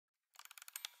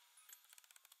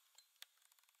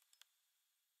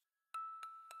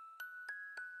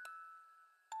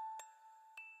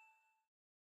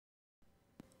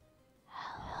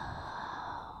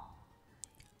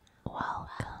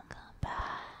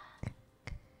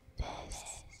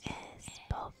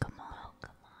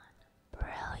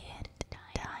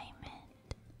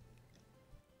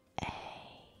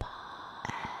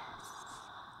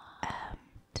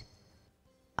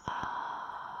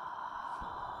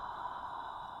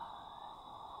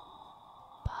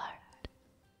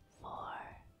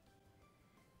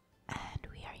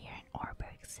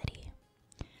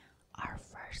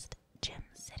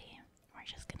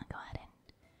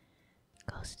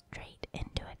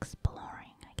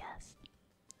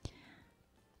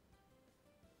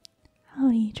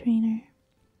Howdy, trainer.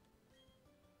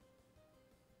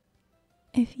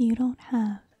 If you don't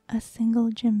have a single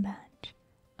gym badge,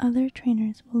 other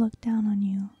trainers will look down on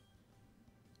you.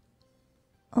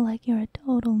 Like you're a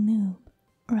total noob,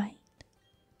 right?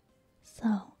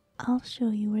 So, I'll show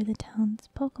you where the town's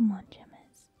Pokemon gym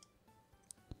is.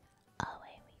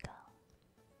 Away we go.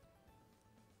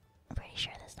 I'm pretty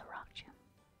sure this is the rock gym.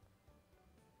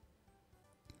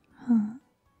 Huh?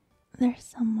 There's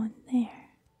someone there.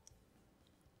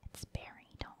 It's Barry,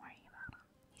 don't worry about him.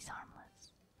 He's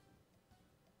harmless.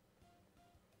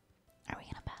 Are we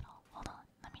gonna battle? Hold on,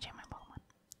 let me check my Pokemon.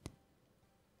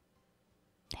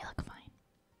 They look fine.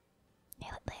 They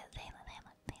look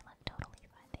totally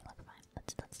fine. They look fine.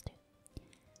 Let's do it.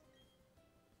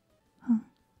 Huh.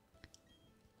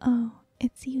 Oh,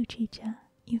 it's you, Chicha.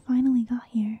 You finally got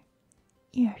here.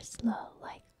 You're slow,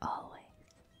 like always.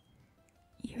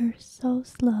 You're so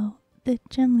slow, the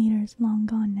gym leader's long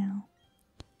gone now.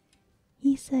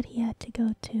 He said he had to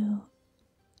go to,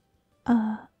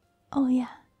 oh yeah,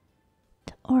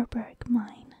 to Oreburgh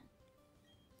mine.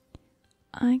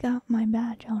 I got my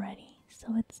badge already,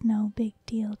 so it's no big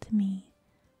deal to me.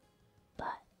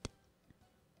 But,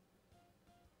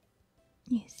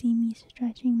 you see me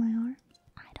stretching my arms?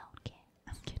 I don't care.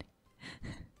 I'm kidding.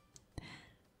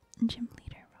 Gym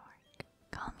leader Roark.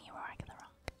 Call me Roark the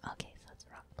Rock. Okay, so it's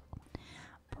Rock Pokemon.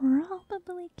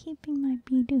 Probably keeping my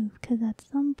Bidoof, because at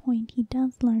some point he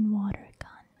does learn Water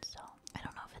Gun, so I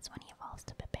don't know if it's when he evolves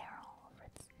to Bibarel or if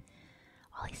it's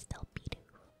while he's still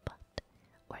Bidoof, but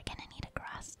we're gonna need a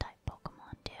grass type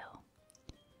Pokemon too.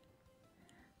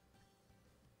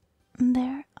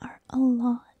 There are a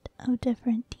lot of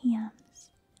different TMs.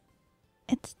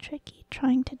 It's tricky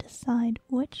trying to decide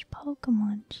which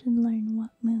Pokemon should learn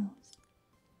what moves.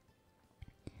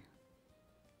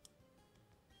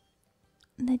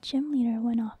 The gym leader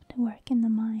went off to work in the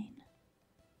mine.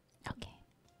 Okay,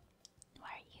 why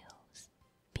are you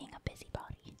being a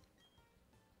busybody?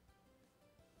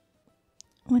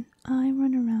 When I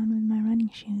run around with my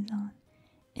running shoes on,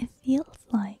 it feels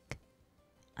like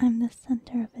I'm the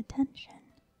center of attention.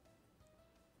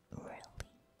 Really?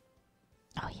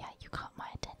 Oh yeah, you caught my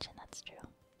attention, that's true.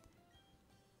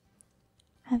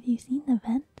 Have you seen the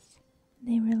vents?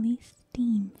 They release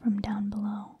steam from down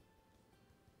below.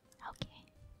 Okay,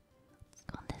 let's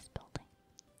go in this building.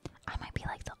 I might be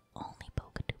like the only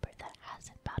Poketuber that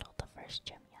hasn't battled the first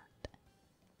gym yet.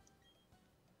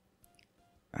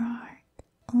 Right,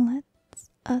 let's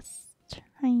us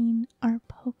train our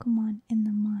Pokemon in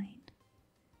the mine.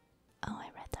 Oh, I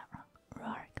read that wrong.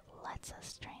 Roark lets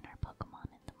us train our Pokemon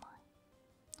in the mine.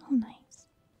 Oh, nice.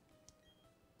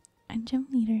 A gym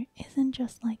leader isn't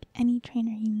just like any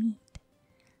trainer you meet.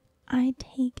 I'd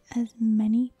take as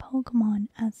many Pokemon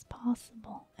as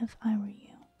possible if I were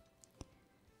you.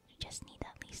 You just need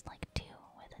at least like 2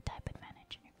 with a type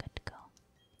advantage and you're good to go.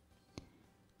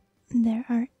 There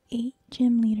are 8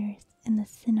 gym leaders in the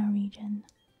Sinnoh region.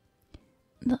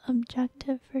 The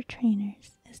objective for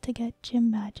trainers is to get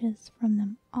gym badges from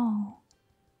them all.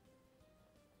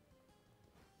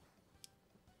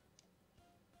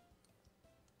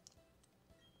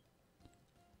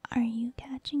 Are you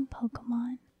catching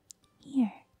Pokemon?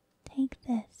 Here, take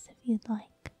this if you'd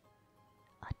like.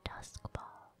 A dusk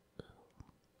ball. Ooh.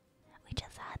 We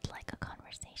just had like a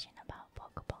conversation about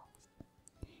Pokeballs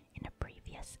in a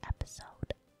previous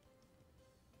episode.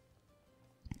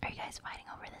 Are you guys fighting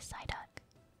over this Psyduck?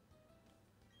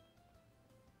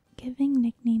 Giving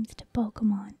nicknames to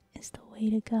Pokemon is the way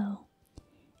to go.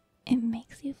 It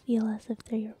makes you feel as if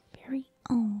they're your very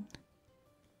own.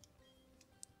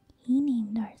 He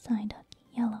named our Psyduck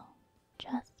Yellow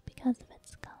just because of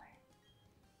its color.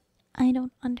 I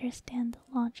don't understand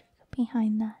the logic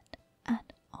behind that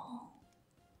at all.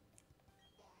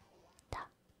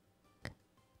 Duck.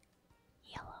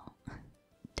 Yellow.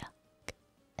 Duck.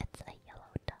 It's a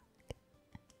yellow duck.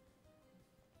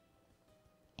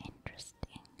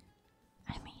 Interesting.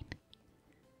 I mean,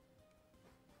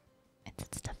 it's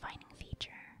its defining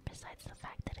feature, besides the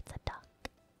fact that it's a duck.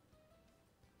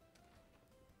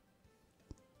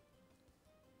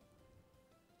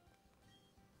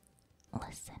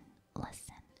 Listen.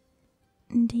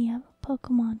 Do you have a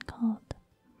Pokemon called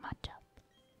Machop?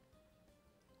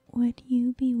 Would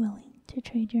you be willing to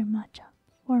trade your Machop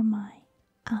for my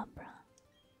Abra?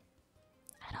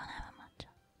 I don't have a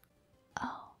Machop.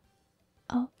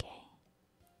 Oh, okay.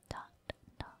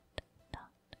 Dot.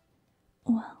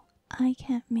 Well, I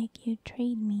can't make you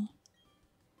trade me.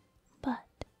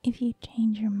 But if you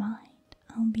change your mind,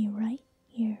 I'll be right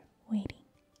here waiting.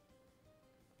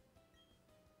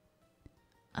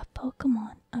 A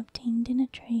Pokemon obtained in a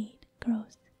trade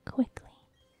grows quickly.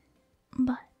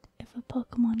 But if a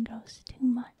Pokemon grows too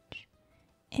much,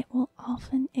 it will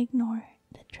often ignore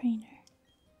the trainer.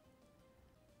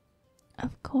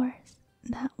 Of course,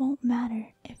 that won't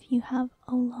matter if you have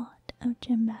a lot of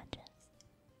gym badges.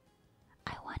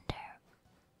 I wonder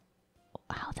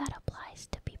how that applies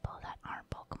to people that aren't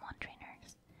Pokemon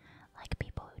trainers, like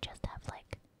people who just have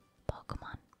like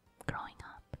Pokemon growing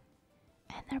up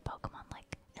and their Pokemon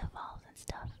like evolves and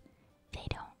stuff. They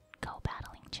don't go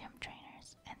battling gym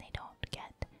trainers and they don't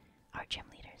get our gym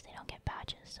leaders, they don't get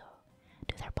badges, so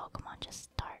do their Pokemon just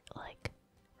start like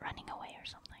running away or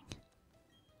something?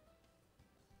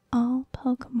 All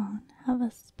Pokemon have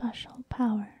a special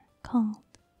power called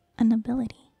an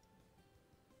ability.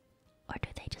 Or do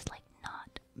they just like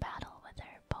not battle with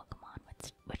their Pokemon,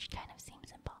 which kind of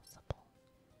seems impossible?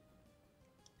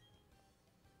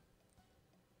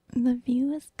 The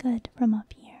view is good from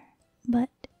up here, but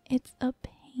it's a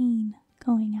pain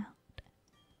going out.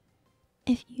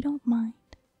 If you don't mind,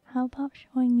 how about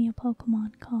showing me a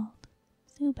Pokemon called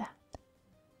Zubat?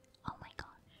 Oh my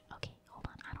gosh, okay, hold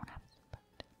on, I don't have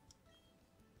Zubat.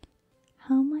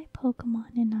 How my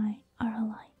Pokemon and I are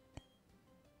alike.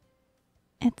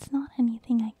 It's not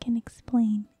anything I can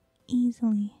explain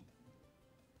easily.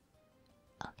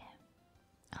 Okay,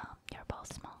 you're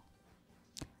both small.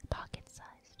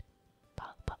 Pocket-sized.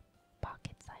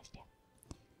 Pocket-sized, yeah.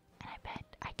 And I bet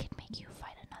I could make you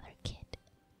fight another kid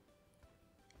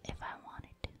if I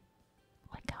wanted to.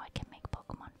 Like how I can make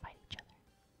Pokemon fight each other.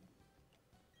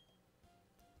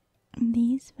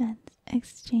 These vents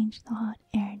exchange the hot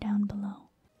air down below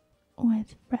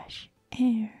with fresh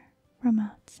air from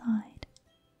outside.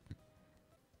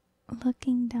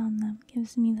 Looking down them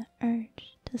gives me the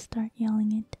urge to start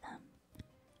yelling at them.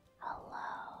 Hello,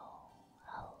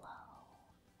 hello,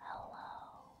 hello.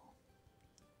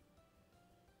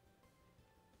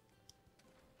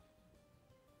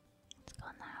 Let's go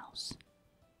in the house.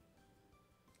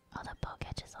 Oh, the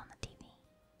Poketch is on the TV.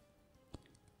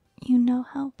 You know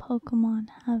how Pokemon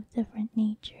have different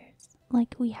natures,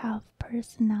 like we have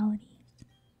personalities.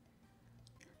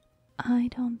 I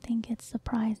don't think it's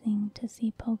surprising to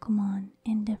see Pokemon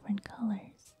in different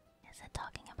colors. Is it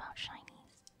talking about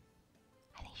shinies?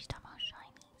 I think she's talking about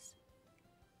shinies.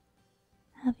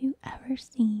 Have you ever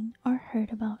seen or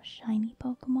heard about shiny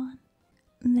Pokemon?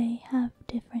 They have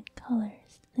different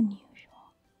colors than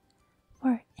usual.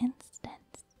 For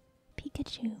instance,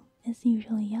 Pikachu is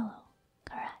usually yellow,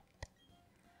 correct?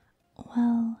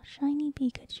 Well, shiny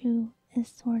Pikachu is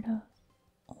sort of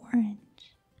orange.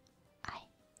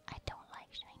 I don't like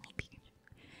shiny Pikachu.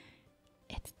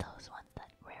 It's those ones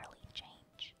that rarely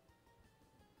change.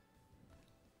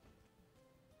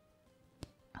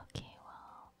 Okay,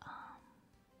 well,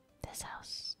 these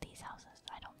houses,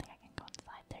 I don't think I can go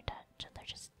inside. They're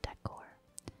just decor.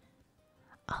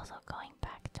 Also, going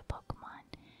back to Pokemon,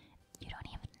 you don't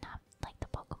even have, like, the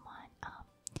Pokemon,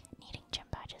 needing gym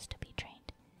badges to be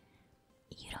trained.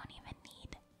 You don't even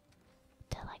need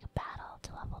to, like, battle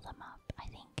to level them up. I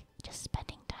think just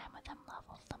spending time with them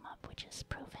levels them up, which is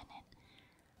proven in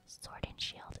Sword and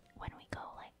Shield when we go,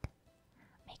 like,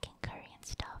 making curry and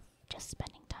stuff. Just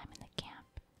spending time in the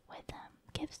camp with them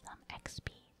gives them XP,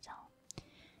 so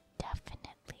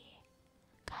definitely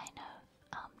kind of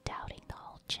doubting the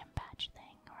whole gym badge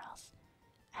thing, or else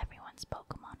everyone's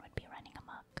Pokemon would be running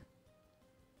amok.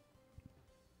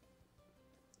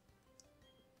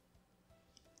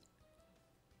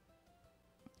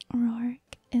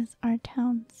 Rourke is our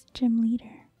town's gym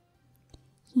leader.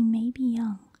 He may be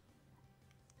young,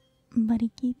 but he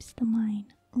keeps the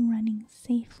mine running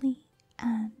safely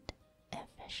and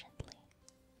efficiently.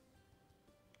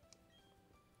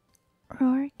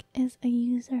 Rourke is a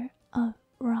user of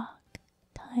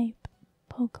rock-type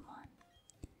Pokemon.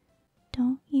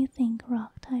 Don't you think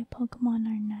rock-type Pokemon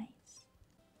are nice?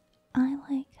 I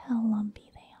like how lumpy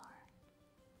they are.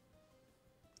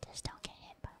 Just don't get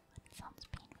hit by one, it sounds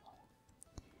painful.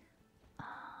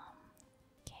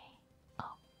 Okay.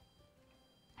 Oh,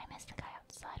 I missed the guy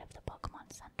outside of the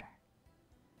Pokemon Center.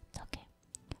 It's okay,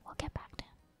 we'll get back to him.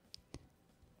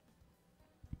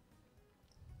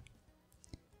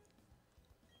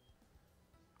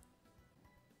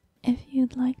 If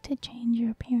you'd like to change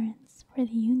your appearance for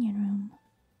the Union Room,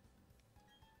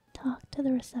 talk to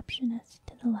the receptionist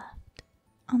to the left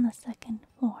on the second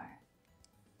floor.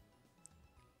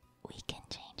 We can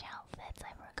change outfits,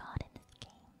 I forgot, in this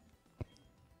game.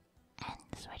 And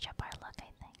switch up our look,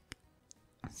 I think.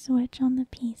 Switch on the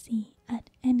PC at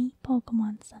any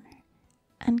Pokemon Center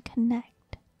and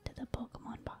connect to the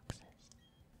Pokemon boxes.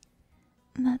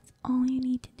 That's all you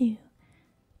need to do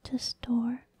to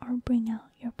store or bring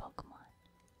out your Pokemon.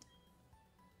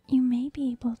 You may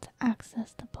be able to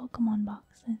access the Pokemon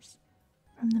boxes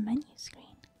from the menu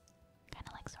screen, kind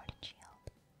of like Sword and Shield.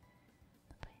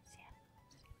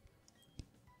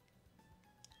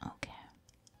 Okay,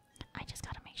 I just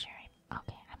gotta make sure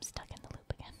okay, I'm stuck in the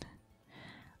loop again.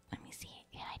 Let me see,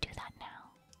 can I do that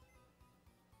now?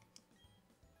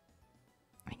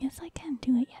 I guess I can't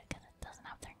do it yet because it doesn't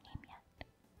have their name yet.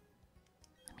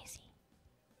 Let me see.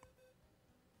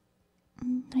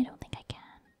 I don't think I can.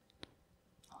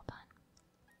 Hold on.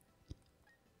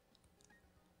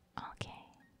 Okay.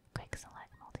 Quick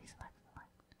select, multi-select, select.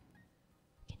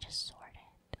 You can just sort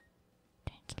it.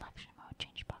 Change selection mode,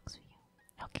 change box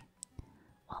view. Okay.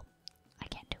 Well, I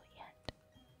can't do it yet.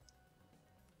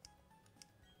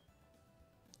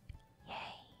 Yay.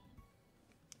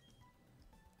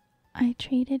 I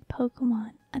traded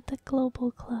Pokemon at the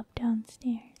Global Club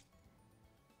downstairs.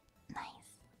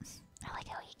 Nice. I like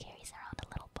how he carries around a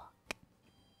little book.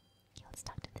 Okay, let's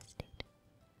talk to this dude.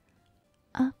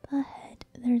 Up ahead,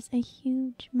 there's a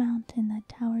huge mountain that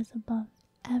towers above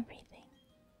everything.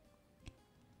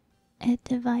 It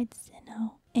divides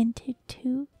Sinnoh into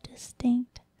two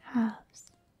distinct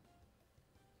halves.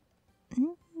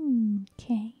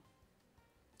 Okay.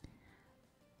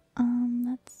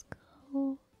 Let's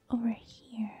go over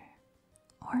here.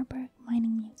 Oreburgh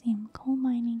Mining Museum, coal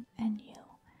mining, and you.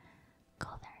 Go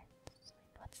there.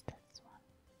 What's this one?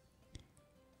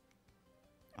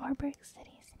 Oreburgh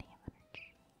City, City of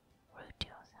Energy. Route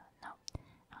 207. No,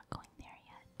 not going there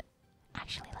yet.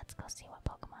 Actually, let's go see what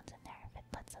Pokemon's in there if it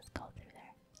lets us go through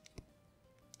there.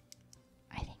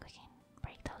 I think we can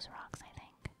break those rocks, I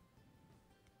think.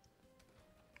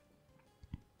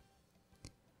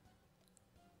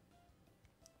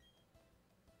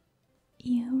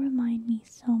 You remind me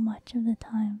so much of the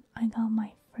time I got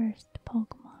my first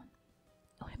Pokemon.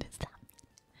 What is that?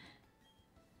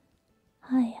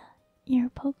 Hiya, your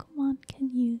Pokemon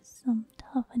could use some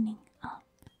toughening up.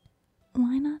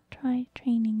 Why not try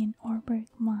training in Oreburgh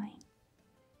Mine?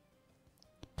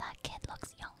 That kid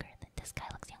looks younger this guy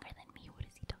looks younger than me. What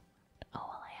is he talking about? Oh,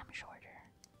 well, I am shorter.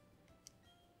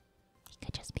 He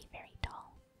could just be very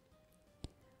tall.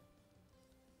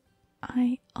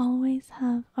 I always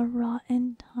have a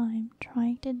rotten time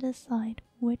trying to decide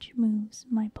which moves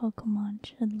my Pokemon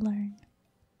should learn.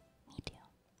 Me too.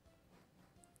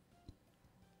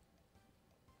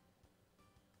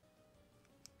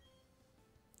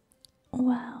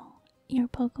 Wow, your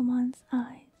Pokemon's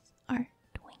eyes are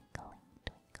twinkling,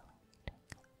 twinkling,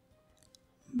 twinkling.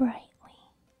 Brightly,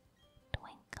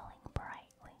 twinkling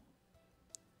brightly.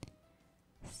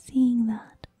 Seeing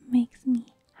that makes me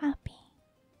happy.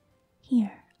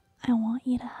 Here, I want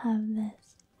you to have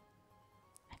this.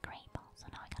 A great ball. So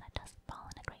now I got a dust ball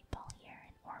and a great ball here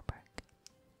in Oreburgh.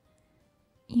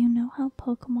 You know how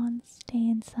Pokemon stay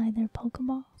inside their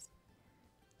Pokeballs?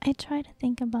 I try to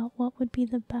think about what would be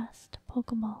the best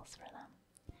Pokeballs for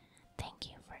them. Thank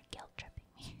you for guilt tripping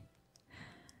me.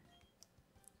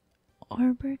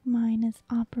 Oreburgh Mine is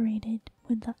operated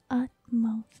with the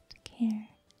utmost care.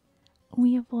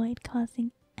 We avoid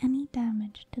causing any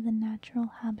damage to the natural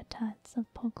habitats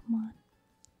of Pokemon.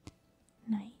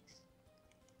 Nice.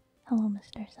 Hello,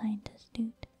 Mr. Scientist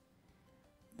Dude.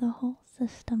 The whole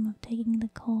system of taking the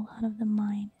coal out of the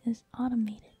mine is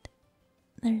automated.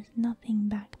 There's nothing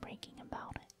backbreaking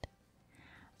about it.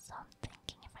 So I'm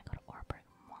thinking if I go to Oreburgh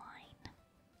Mine,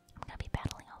 I'm gonna be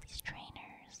battling all these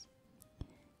trainers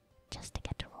just to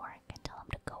get to Rorik and tell him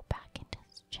to go back into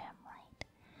his gym, right?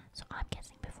 So I'm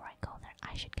guessing before I go there,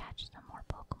 I should catch some more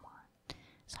Pokemon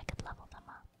so I could level them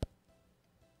up.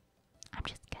 I'm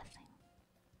just guessing.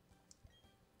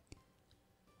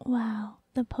 Wow,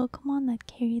 the Pokemon that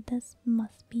carried this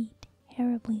must be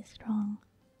terribly strong.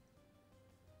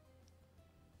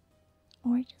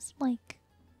 Or just like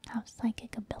have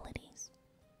psychic abilities.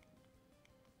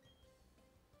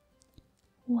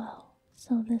 Whoa,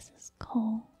 so this is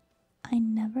coal. I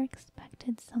never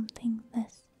expected something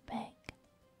this big.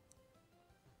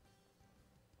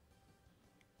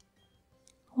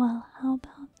 Well, how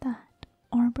about that?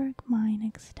 Oreburgh Mine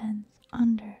extends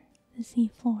under the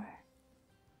seafloor.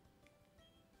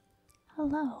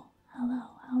 Hello,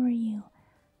 how are you?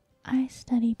 I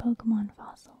study Pokemon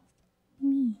fossils.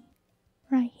 Me,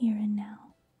 right here and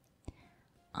now.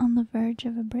 On the verge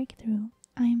of a breakthrough,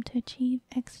 I am to achieve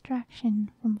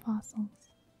extraction from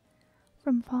fossils.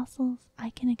 From fossils, I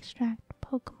can extract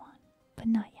Pokemon, but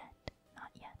not yet, not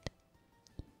yet.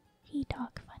 He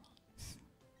talk funny.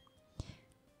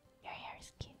 Your hair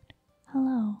is cute.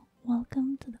 Hello,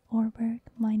 welcome to the Oreburgh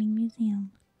Mining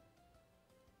Museum.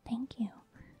 Thank you.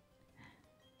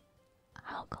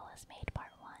 Alcohol is made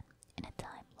Part 1. In a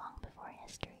time long before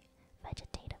history,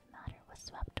 vegetative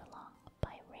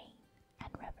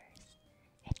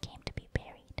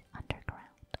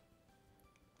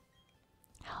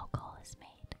is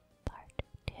Made, Part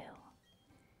 2.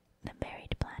 The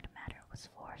buried plant matter was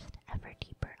forced ever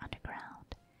deeper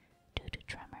underground due to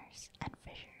tremors and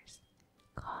fissures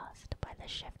caused by the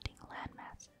shifting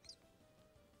landmasses.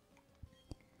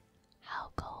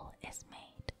 How Coal is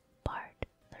Made, Part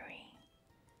 3.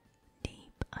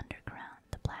 Deep underground,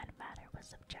 the plant matter was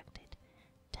subjected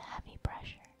to heavy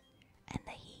pressure and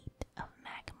the heat of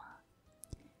magma.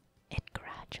 It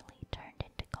gradually turned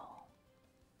into coal.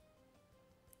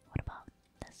 What about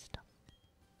this stuff?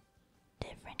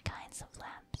 Different kinds of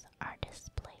lamps are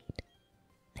displayed.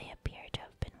 They appear to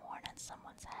have been worn on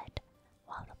someone's head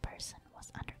while the person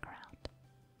was underground.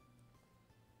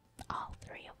 All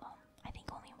three of them. I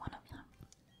think only one of them.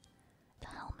 The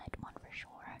helmet one for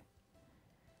sure.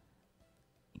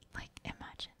 Like,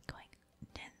 imagine going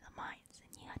in the mines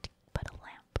and you had to put a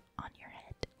lamp on your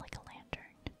head like a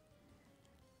lantern.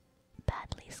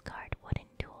 Badly scarred wooden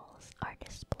tools are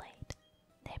displayed.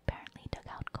 They apparently dug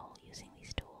out coal using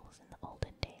these tools in the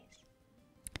olden days.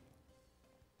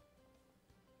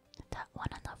 That one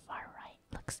on the far right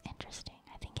looks interesting.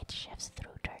 I think it shifts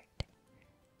through dirt,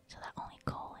 so that only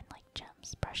coal and like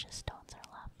gems, precious stones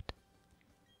are left.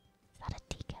 Is that a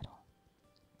tea kettle?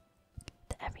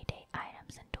 The everyday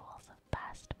items and tools of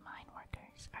past mine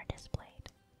workers are displayed.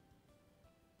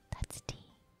 That's tea.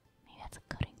 Maybe that's a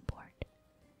cutting board.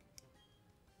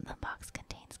 The box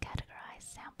contains categorized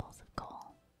samples of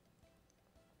coal.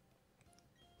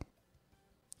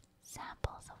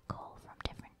 Samples of coal from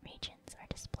different regions are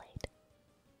displayed.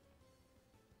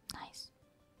 Nice.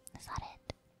 Is that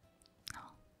it? No.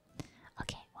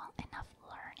 Okay, well, enough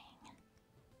learning.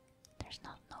 There's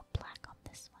no plaque on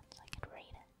this one, so I could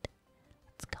rate it.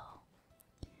 Let's go.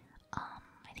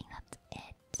 I think that's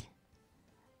it.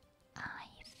 I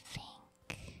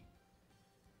think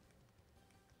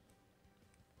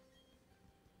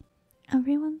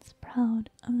everyone's proud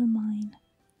of the mine.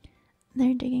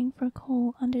 They're digging for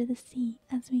coal under the sea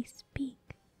as we speak.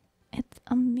 It's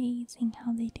amazing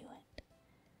how they do it.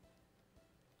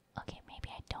 Okay, maybe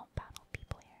I don't battle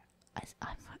people here.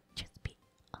 I might just be...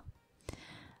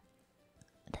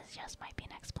 This just might be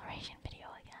an exploration video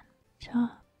again.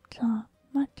 Chop, chop,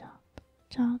 ma chop.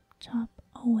 Chop, chop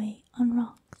away on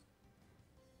rocks.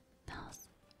 That was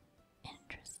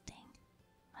interesting.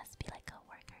 Must be like a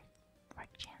work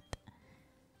chant.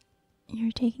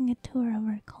 You're taking a tour of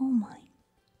our coal mine.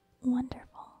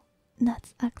 Wonderful.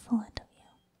 That's excellent of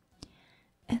you.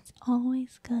 It's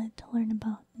always good to learn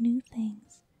about new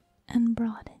things and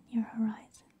broaden your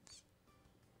horizons.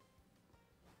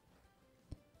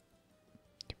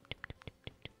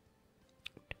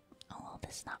 Oh, well,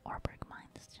 this is not Oreburgh Mine.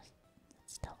 It's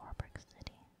still Oreburgh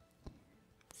City.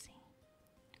 Let's see.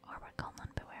 Oreburgh, come on,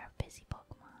 beware of busy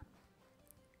Pokemon.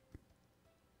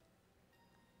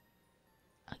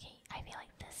 Okay, I feel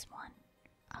like this one.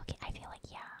 Okay, I feel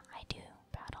like, yeah, I do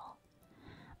battle.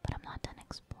 But I'm not done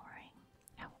exploring.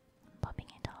 I'm bumping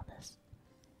into all this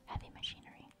heavy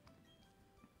machinery.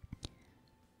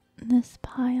 This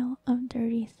pile of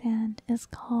dirty sand is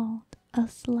called a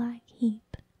slag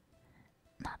heap.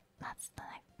 That's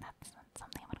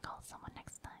something I'm gonna call someone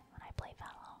next time when I play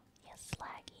Valor. Yes,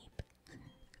 slag heap.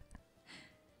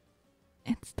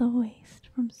 It's the waste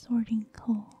from sorting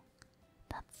coal.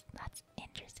 That's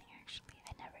interesting actually.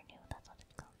 I never knew that's what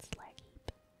it's called, slag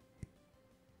heap.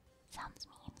 Sounds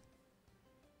mean.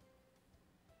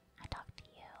 I talk to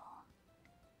you.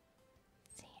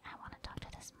 See, I want to talk to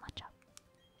this Machop.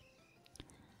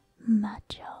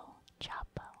 Macho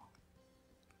Chapo.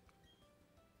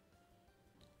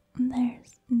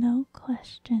 There's no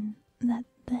question that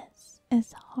this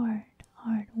is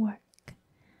hard work.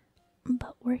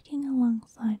 But working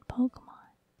alongside Pokemon,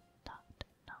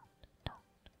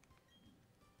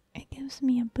 it gives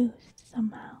me a boost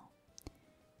somehow.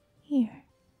 Here,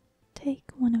 take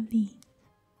one of these.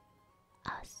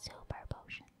 A super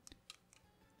potion.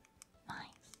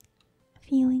 Nice.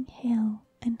 Feeling hale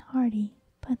and hearty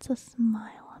puts a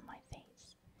smile on my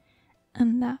face.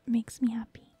 And that makes me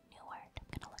happy. New word. I'm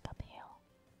gonna look up hale.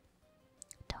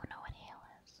 Don't know what hale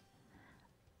is.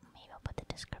 Maybe I'll put the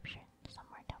description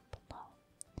somewhere down below.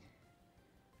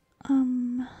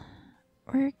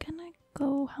 We're gonna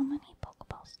go. How many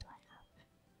Pokeballs do I have?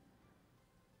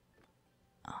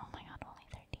 Oh my god, only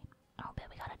 13. Oh, but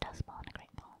we got a Dust Ball and a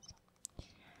Great Ball. So.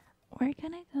 We're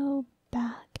gonna go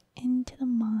back into the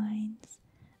mines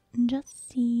and just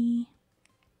see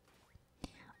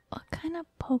what kind of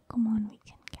Pokemon we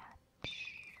can catch.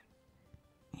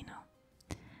 You know,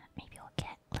 maybe we'll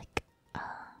get like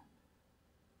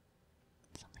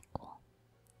something cool.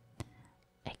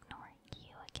 Ignoring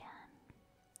you again.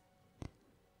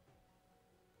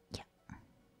 Yep.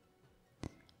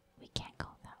 We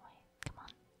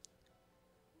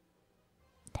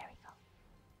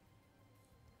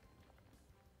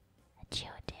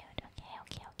Geodude. Okay,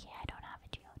 okay, okay. I don't have a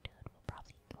Geodude.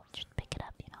 We'll just pick it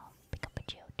up, you know. Pick up a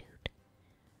Geodude.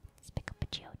 Let's pick up a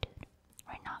Geodude.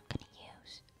 We're not gonna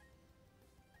use.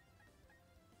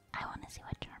 I want to see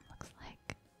what Charm looks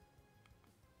like.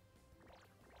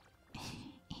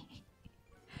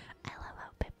 I love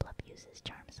how Piplup uses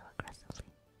Charm so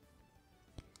aggressively.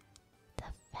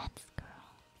 Defense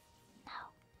girl. No.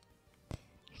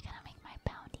 You're gonna make my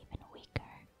pound even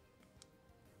weaker.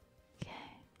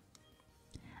 Okay.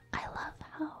 I love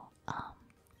how,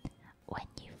 when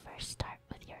you first start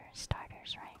with your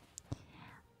starters, right?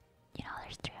 You know,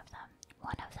 there's 3 of them.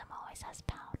 One of them always has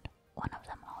pound, one of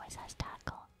them always has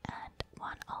tackle, and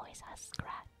one always has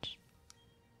scratch.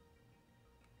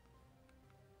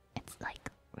 It's like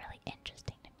really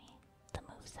interesting to me, the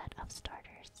moveset of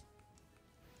starters.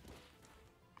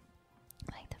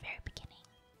 Like the very beginning.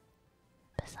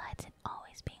 Besides it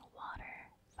always being water,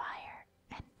 fire,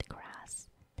 and grass,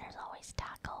 there's always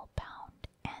tackle, pound,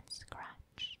 and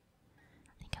scratch.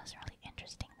 I think it was really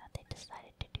interesting that they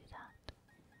decided to do that.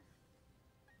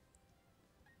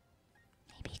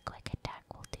 Maybe quick attack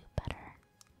will do better.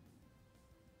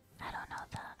 I don't know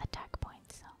the attack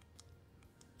points, so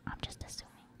I'm just assuming.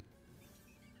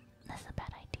 That's a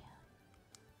bad idea.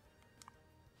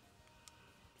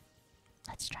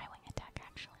 Let's try wing attack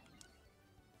actually.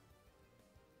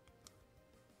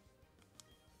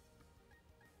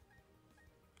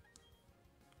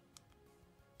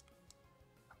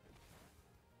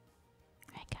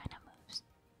 It kinda moves.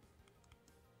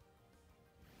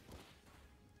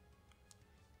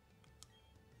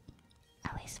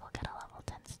 At least we'll get a level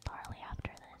 10 Starly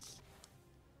after this.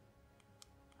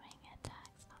 Wing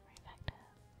attack's not very effective.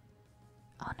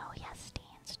 Oh no, he has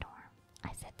Sandstorm.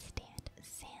 I said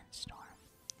Sandstorm.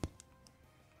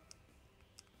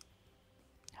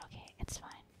 Okay, it's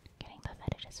fine. Getting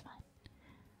buffeted is fine.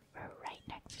 We're right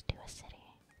next to a city.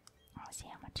 I want to see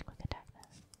how much quick attack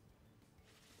does.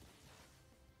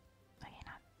 Okay,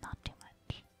 not too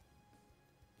much.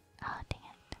 Oh, dang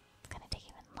it. It's gonna take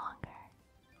even longer.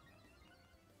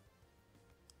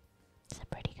 It's a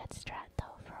pretty good strat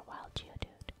though for a wild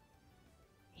Geodude.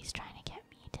 He's trying to get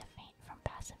me to faint from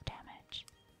passive damage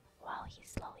while he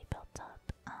slowly builds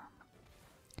up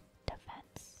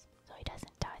defense so he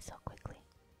doesn't die so quickly.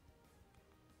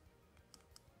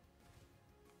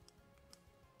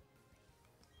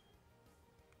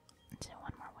 Let's do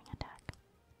one more wing attack.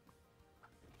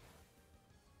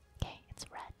 Okay, it's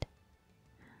red.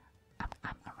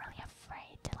 I'm really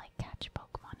afraid to like catch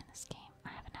Pokemon in this game. I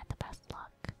haven't had the best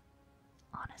luck,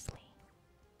 honestly.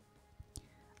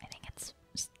 I think it's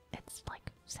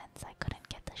like since I couldn't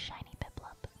get the shiny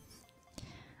Piplup,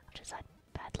 I've just had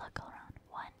bad luck all around.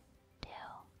 1, 2,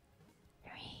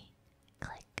 3,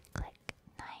 click, click,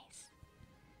 nice.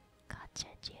 Gotcha,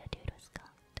 Geodude was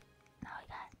caught. Now we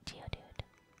got Geodude.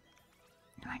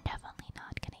 We're definitely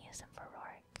not gonna use him for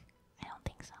Roark. I don't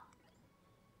think so.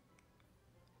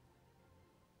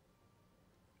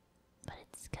 But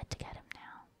it's good to get him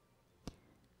now.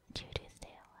 Geodude's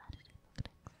tail.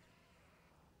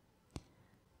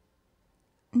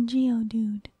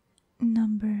 Geodude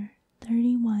number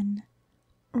 31.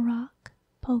 Rock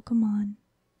Pokemon.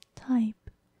 Type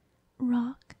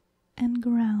rock and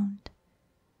ground.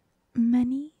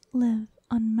 Many live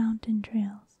on mountain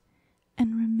trails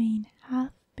and remain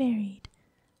half buried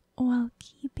while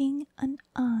keeping an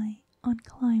eye on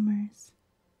climbers.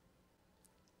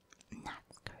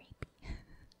 That's creepy.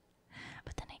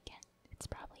 But then again, it's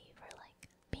probably for like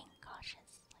being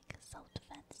cautious, like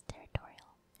self-defense,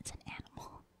 territorial. It's an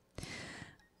animal.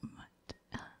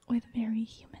 But with very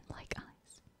human-like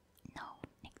eyes. No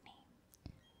nickname.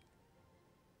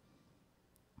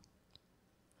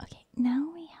 Okay,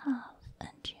 now we have a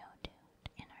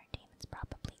Geodude in our team. It's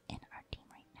probably in our team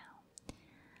right now.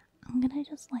 I'm gonna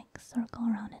just like circle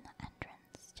around in the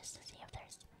entrance just to see if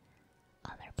there's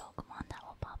other Pokemon that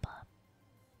will pop up.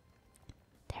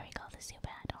 There we go, the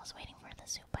Zubat. I was waiting for the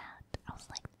Zubat. I was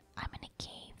like, I'm in a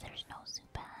cave, there's no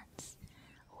Zubats.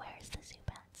 Where's the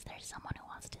Zubats? There's someone who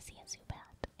wants to see a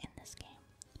Zubat in this game.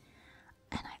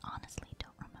 And I honestly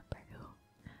don't remember who.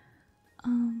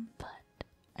 But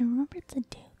I remember it's a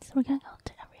dude, so we're gonna go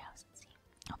to every house and see.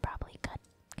 I'll probably cut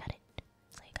it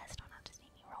so you guys don't have to see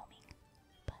me roaming.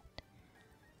 But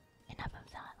enough of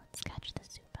that, let's catch the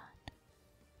Zubat.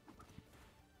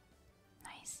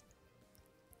 Nice.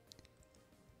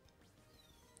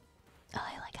 Oh,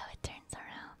 I like how it turns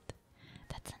around.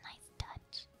 That's a nice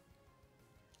touch.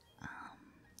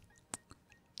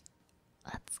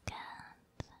 Let's get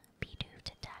Bidoof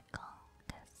to tackle,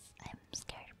 because I'm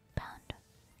scared of Pound.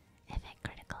 If it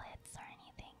critical hits or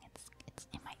anything, it's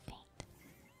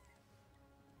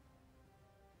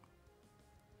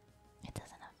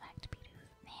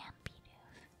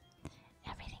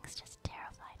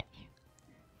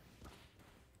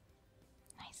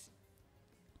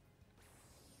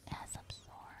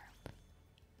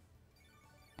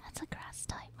grass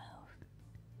type move.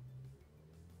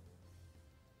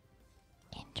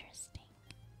 Interesting.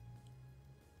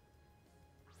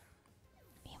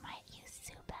 We might use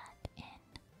Zubat in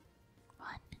 1,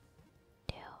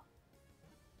 2,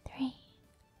 3.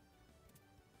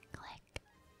 Click.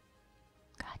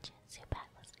 Gotcha, Zubat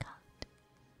was caught.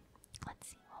 Let's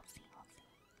see, we'll see.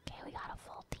 Okay, we got a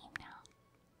full team now.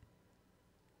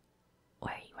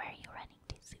 Where are you running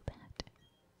to, Zubat?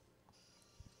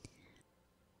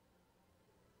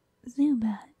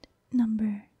 Zubat,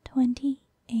 number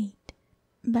 28.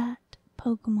 Bat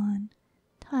Pokemon.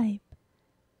 Type: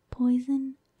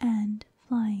 poison and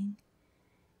flying.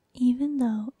 Even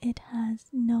though it has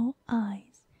no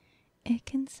eyes, it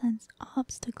can sense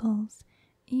obstacles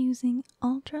using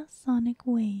ultrasonic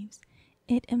waves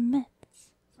it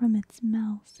emits from its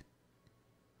mouth.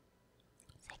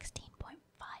 16.5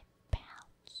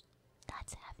 pounds.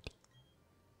 That's hefty.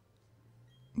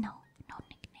 No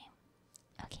nickname.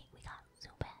 Okay, we got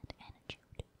Zubat and a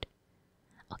Geodude.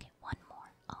 Okay, one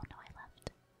more. Oh no, I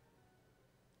left.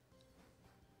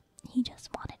 He just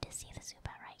wanted to see the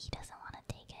Zubat, right? He doesn't want to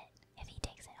take it. If he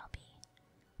takes it, I'll be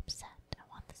upset. I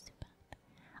want the Zubat.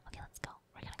 Okay, let's go.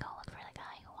 We're gonna go look for the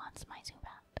guy who wants my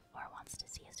Zubat, or wants to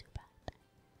see a Zubat.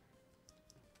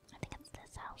 I think it's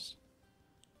this house.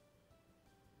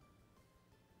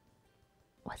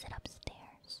 Was it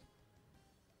upstairs?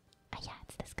 Yeah,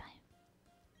 it's this guy.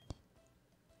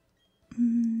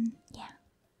 Yeah.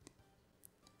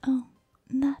 Oh,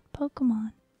 that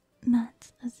Pokemon.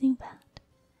 That's a Zubat.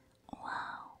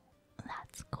 Wow,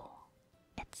 that's cool.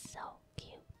 It's so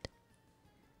cute.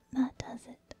 That does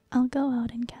it. I'll go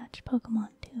out and catch Pokemon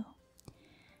too.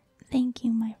 Thank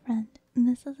you, my friend.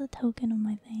 This is a token of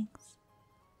my thanks.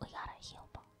 We got a heal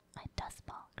ball, a dust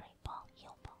ball, great ball,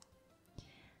 heal ball.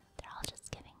 They're all just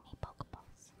giving me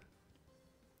Pokeballs.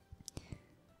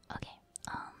 Okay,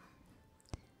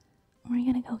 we're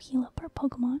gonna go heal up our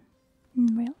Pokemon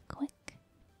real quick.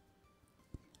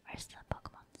 Where's the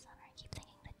Pokemon Center? I keep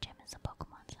thinking the gym is a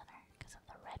Pokemon Center because of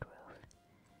the red roof.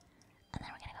 And then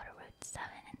we're gonna go to Route 7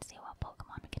 and see what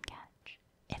Pokemon we can catch.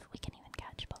 If we can even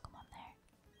catch Pokemon there.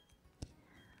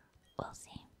 We'll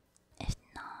see. If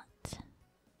not,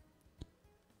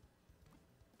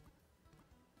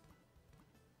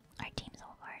 our team's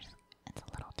over. It's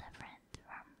a little different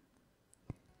from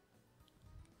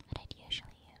what I'd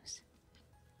usually use.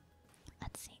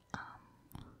 Let's see,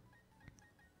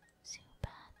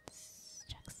 Zubats,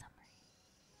 check summary.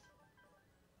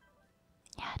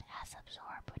 Yeah, it has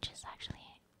Absorb, which is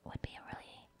actually, would be a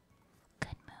really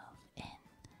good move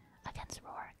against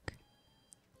Rourke.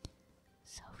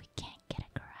 So if we can't get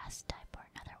a grass type or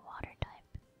another water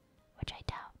type, which I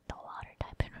doubt the water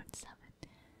type in Route 7,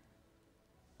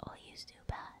 we'll use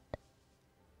Zubat.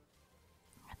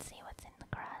 Let's see what's in the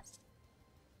grass.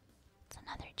 It's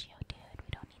another Geodude. We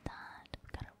don't need that.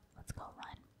 Let's go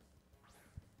run.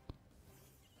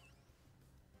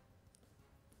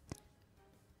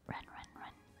 Run.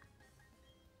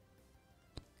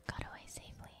 Got away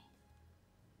safely.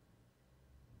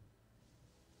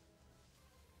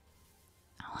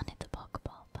 I wanted the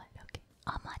Pokeball, but okay.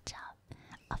 A Machop,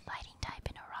 a fighting type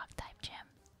and a rock type gym.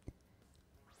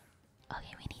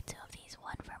 Okay, we need 2 of these.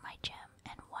 One for my gym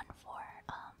and one for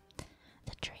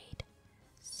the trade.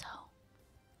 So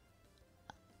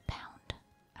Pound.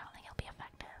 I don't think it'll be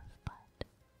effective, but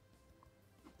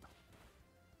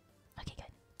okay,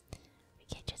 good. We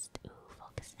can just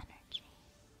Focus Energy.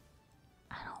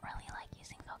 I don't really like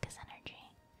using Focus Energy.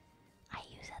 I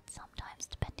use it sometimes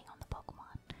depending on the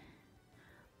Pokemon.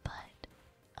 But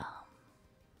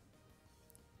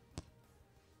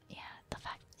yeah, the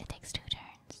fact it takes 2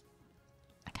 turns.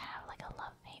 I kinda have like a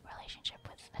love-hate relationship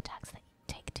with attacks that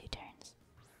take 2 turns.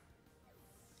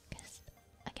 Because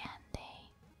again,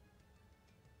 they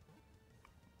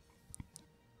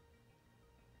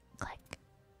click.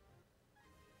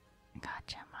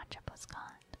 Gotcha, Machop was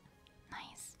caught.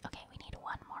 Nice. Okay, we need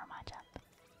 1 more Machop.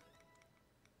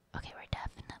 Okay, we're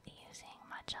definitely using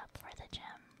Machop for the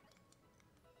gym.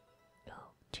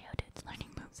 Ooh, Geodude's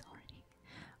learning moves already.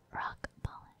 Rock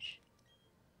Polish.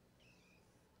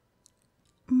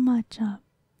 Machop,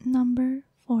 number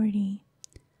 40.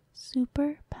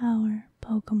 Superpower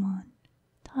Pokemon.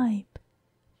 Type: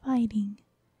 fighting.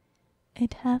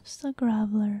 It hefts the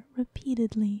Graveler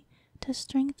repeatedly to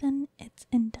strengthen its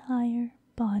entire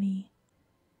body.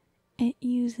 It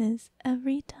uses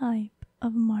every type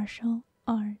of martial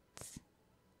arts.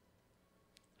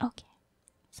 Okay,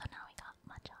 so now we got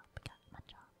Machop.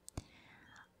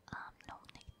 No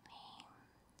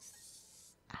nicknames.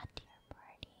 Add to your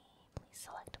party. Please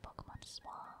select a Pokemon to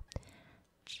swap.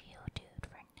 Geodude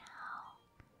for now.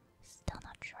 Still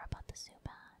not sure about the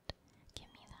Zubat.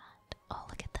 Give me that. Oh,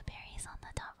 look at the berries on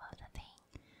the top of the thing.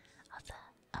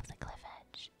 Of the cliff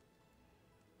edge.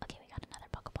 Okay, we got another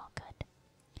Pokeball. Good.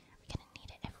 We're gonna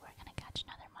need it if we're gonna catch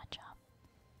another Mudchop.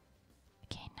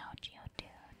 Okay, no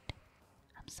Geodude.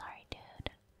 I'm sorry,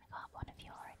 dude. I got one of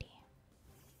you already.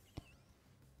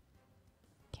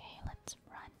 Okay, let's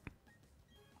run.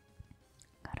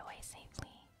 Got away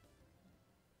safely.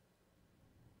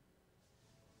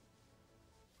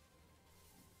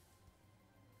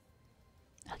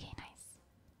 Okay, nice.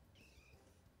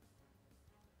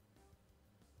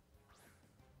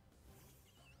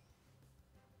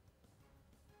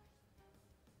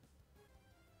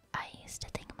 I used to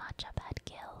think Machop had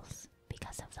gills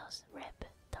because of those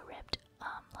the ribbed,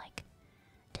 like,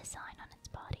 design on its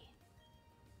body.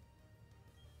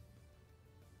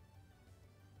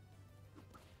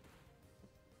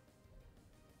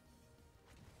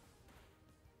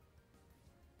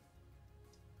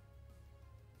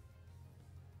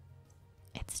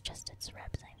 It's just its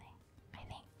ribs, I think.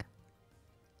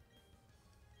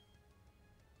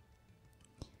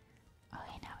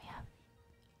 Okay, now we have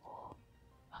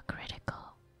a critical.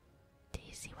 Do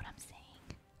you see what I'm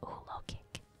saying? Ooh, low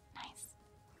kick. Nice.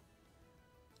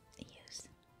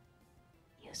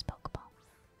 Use Pokeball.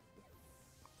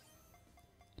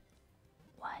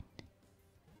 1,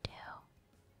 2,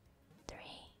 3.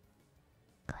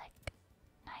 Click.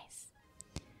 Nice.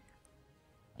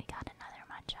 We got another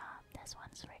Mudchop. This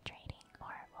one's for trading,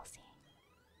 or we'll see.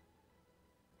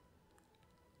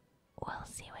 We'll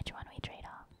see which one we trade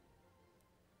off.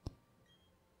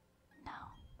 No.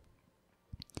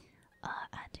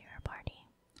 Add to your party.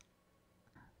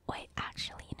 Wait,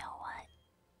 actually, you know what?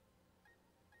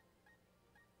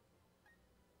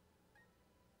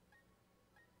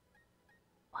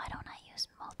 Why don't I use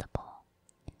multiple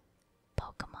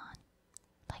Pokemon?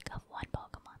 Like of one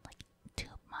Pokemon, like 2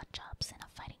 Mudchops in a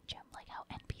fighting gym, like how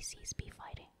NPCs be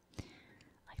fighting.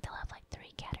 Like they'll have like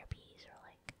 3 Caterpies or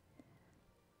like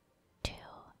 2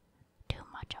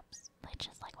 Mudchops, like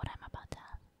just like what I'm about to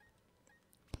have.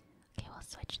 Okay, we'll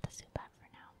switch the Zubat for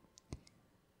now.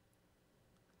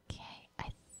 Okay, I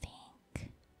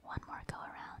think one more go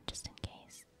around just in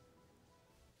case.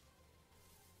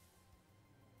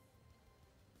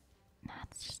 Nah,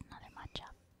 it's just another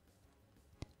Mudchop.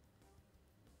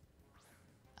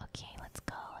 Okay, let's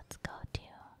go to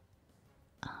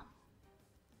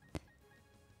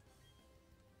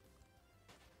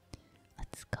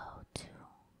let's go to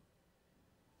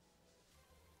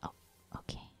oh,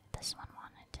 okay. This one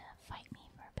wanted to fight me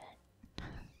for a bit.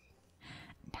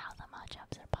 Now the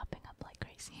Mudchops are popping up like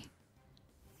crazy.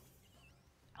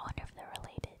 I wonder if they're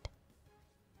related.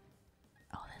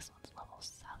 Oh, this one's level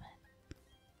 7.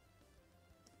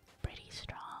 Pretty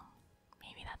strong.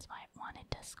 Maybe that's why it wanted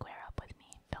to square up with me.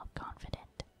 Felt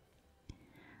confident.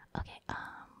 Okay,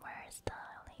 where is the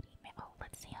lady? Oh,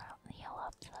 let's see how heal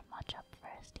up the Mudchop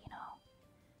first, you know.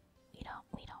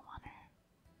 We don't want her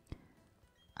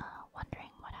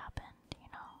wondering what happened, you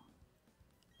know.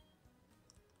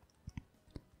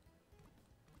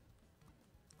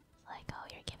 It's like, oh,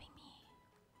 you're giving me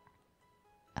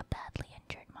a badly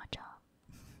injured Mudchop.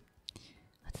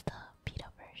 That's the PETA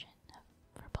version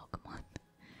for Pokemon.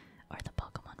 Or the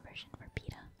Pokemon version for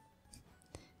PETA.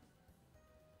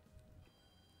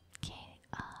 Okay,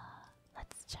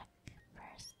 let's check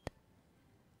first.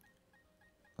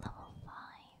 Level 5.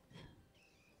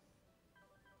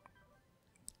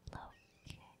 Low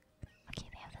kick. Okay,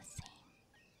 they have the same.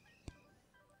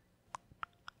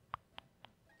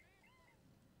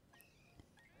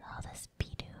 Oh, this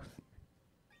Bidoof.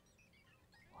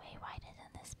 Wait, why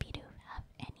doesn't this Bidoof have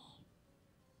any?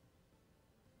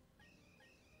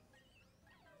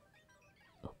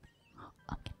 Oh,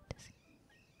 I'm getting dizzy.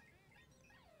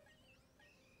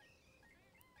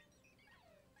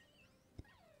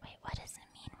 Wait, what does it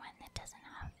mean when it doesn't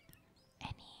have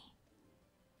any,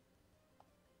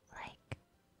 like,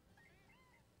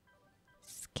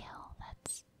 skill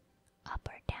that's up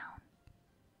or down?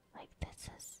 Like,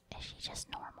 is she just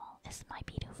normal? Is my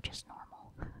Bidoof just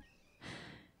normal?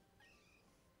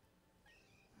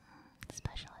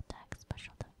 Special attack,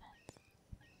 special defense.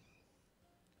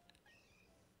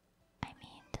 I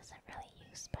mean, does it really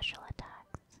use special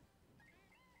attacks?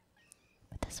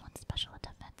 But this one's special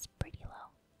defense pretty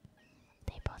low.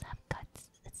 They both have guts.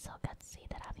 It's so gutsy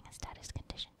that having a status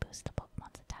condition boosts the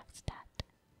Pokemon's attack stat.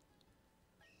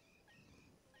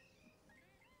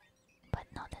 But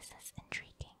no, this is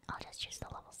intriguing. I'll just use the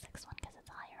level 6 one because it's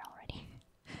higher already.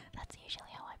 That's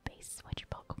usually how I base switch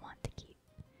Pokemon to keep.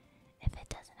 If it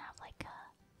doesn't have like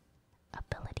a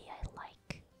ability I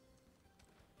like,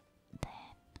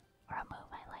 then, or a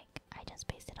move I like, I just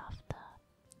base it off the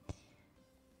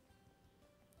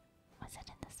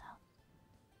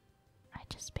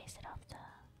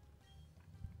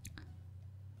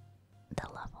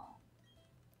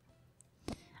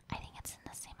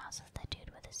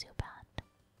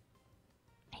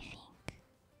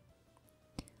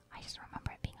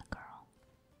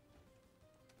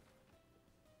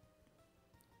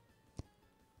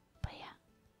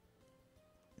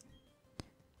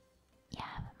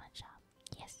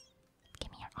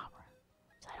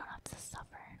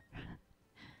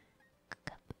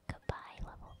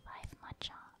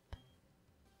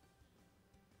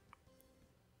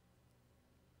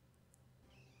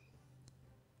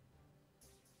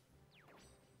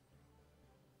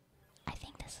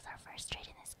first trade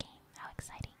in this game. How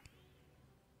exciting.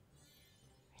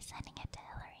 We're sending it to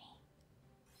Hillary.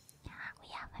 Yeah, we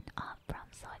have an opera.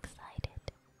 I'm so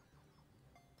excited.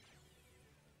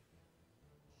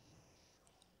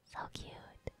 So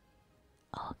cute.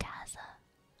 Oh, Gaza.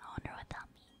 I wonder what that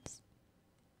means.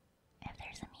 If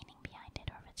there's a meaning behind it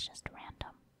or if it's just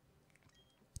random.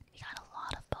 We got a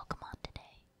lot of Pokemon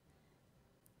today.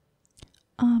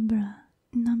 Abra,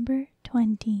 number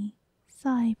 20.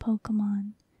 Psy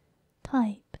Pokemon.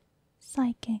 Type,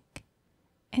 Psychic.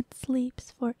 It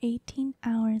sleeps for 18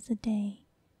 hours a day.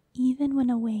 Even when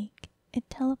awake, it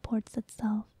teleports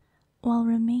itself while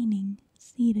remaining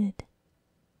seated.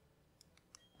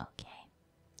 Okay.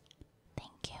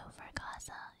 Thank you for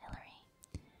Gaza,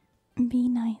 Hillary. Be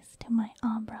nice to my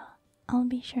Abra. I'll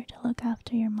be sure to look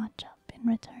after your matchup in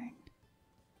return.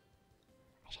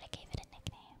 I should have gave it a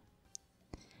nickname.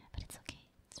 But it's okay.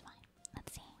 It's fine.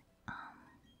 Let's see.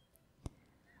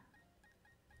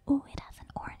 Ooh, it has an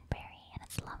Oreburgh and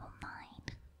it's level 9.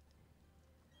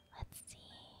 Let's see.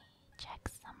 Check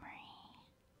summary.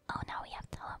 Oh, now we have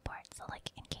teleport. So like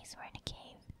in case we're in a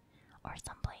cave or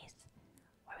someplace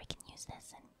where we can use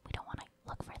this and we don't want to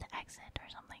look for the exit or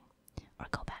something,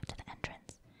 or go back to the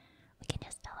entrance, we can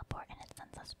just teleport and it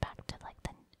sends us back to like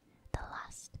the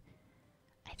last,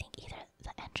 I think either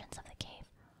the entrance of the cave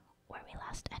where we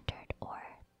last entered or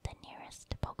the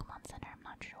nearest Pokemon Center. I'm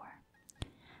not sure.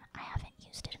 I haven't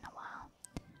used it in a while,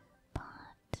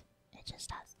 but it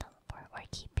just has teleport. We're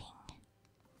keeping.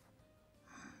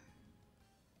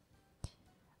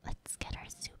 Let's get our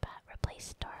Zubat,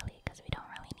 replace Starly, because we don't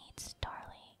really need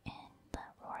Starly in the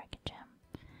Oreburgh gym.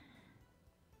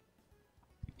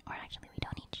 Or actually, we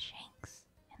don't need Shanks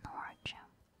in the Oreburgh gym.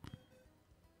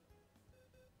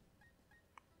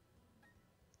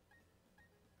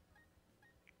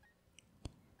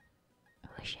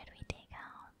 Who should we take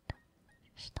out?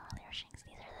 Starly or Shanks?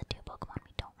 These are the two Pokemon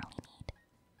we don't really need.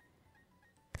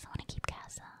 Because I want to keep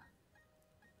Gaza.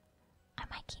 I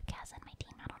might keep Gaza in my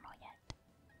team, I don't know yet.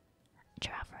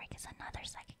 Girafarig is another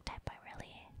psychic type I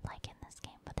really like in this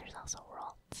game, but there's also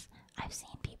Rolts. I've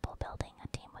seen people building a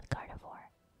team with Gardevoir.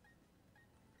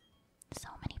 So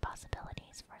many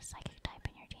possibilities for a psychic type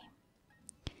in your team.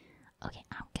 Okay,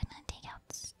 I'm gonna take out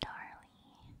Starly.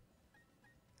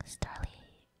 Starly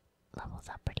levels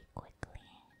up pretty quickly.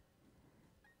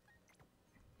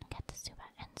 Get the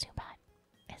Zubat, and Zubat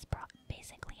is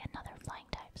basically another flying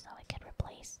type, so it could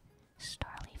replace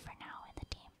Starly for now in the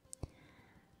team.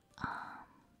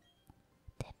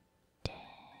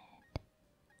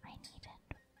 I need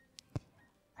it.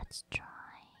 Let's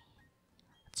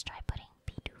try putting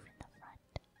Bidoof in the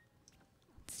front.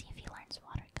 Let's see if he learns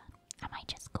Water Gun. I might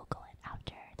just Google it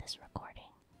after this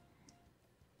recording.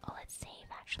 Oh, let's save.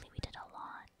 Actually, we did a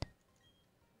lot.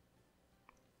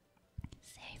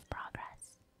 Save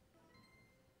progress.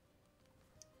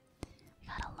 We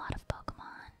got a lot of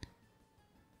Pokemon.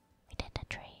 We did a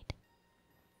trade.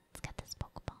 Let's get this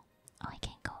Pokeball. Oh, I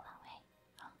can't go that way.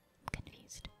 Oh, I'm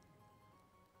confused.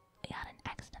 We got an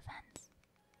X defense.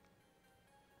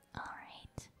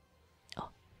 Alright. Oh.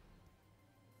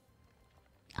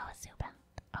 Oh, a Zubat.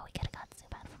 Oh, we could've got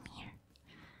Zubat from here.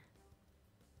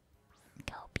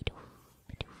 Go, Bidoof,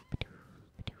 Bidoof, Bidoof,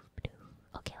 Bidoof,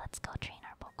 Bidoof. Okay, let's go train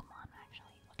our Pokemon,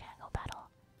 actually. We're gonna go battle.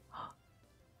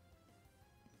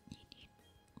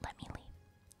 Let me leave.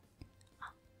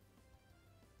 Oh.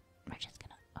 We're just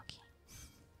gonna... Okay.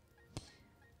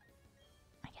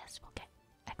 I guess we'll get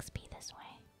XP this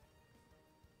way.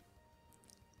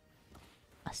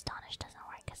 Astonish doesn't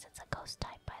work because it's a ghost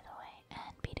type, by the way,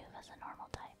 and Bidoof is a normal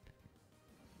type.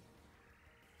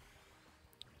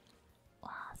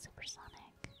 Wow,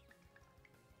 supersonic.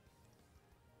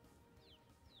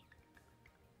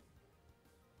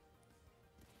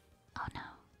 Oh no.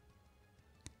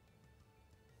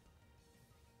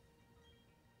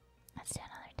 Let's do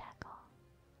another tackle.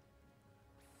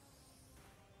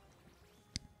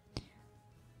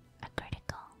 A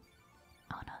critical.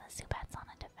 Oh no, the Zubat's on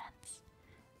a defense.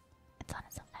 It's on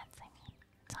its offense, I mean.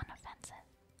 It's on offensive.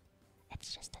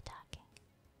 It's just attacking.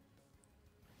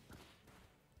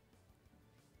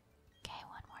 Okay,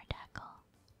 one more tackle.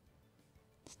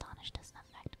 Astonish doesn't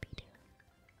affect Bidoof.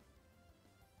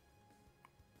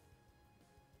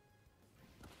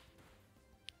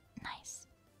 Nice.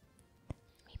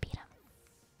 We beat him.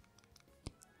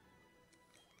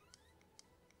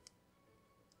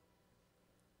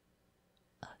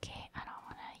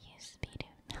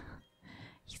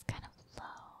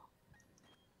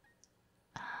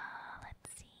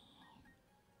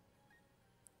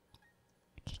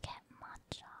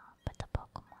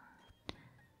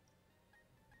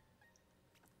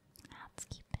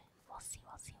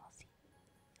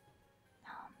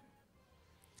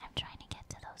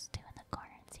 those two in the corner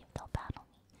and see if they'll battle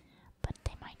me. But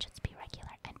they might just be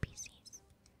regular NPCs.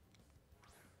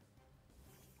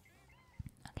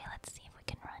 Okay, let's see if we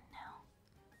can run now.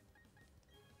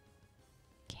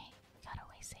 Okay, we got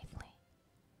away safely.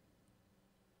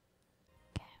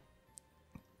 Okay.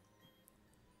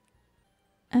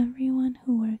 Everyone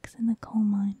who works in the coal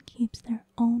mine keeps their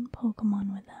own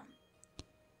Pokemon with them.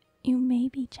 You may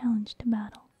be challenged to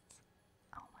battles.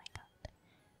 Oh my god.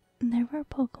 There were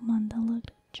Pokemon that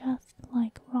looked just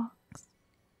like rocks.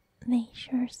 They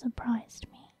sure surprised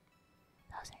me.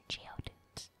 Those are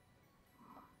Geodudes.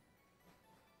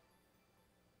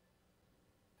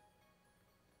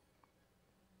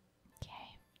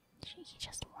 Okay, he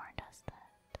just warned us that.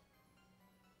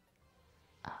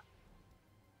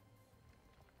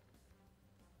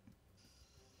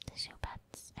 The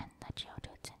Zubats and the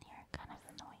Geodudes in here are kind of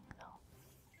annoying though.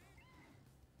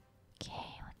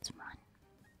 Okay, let's run.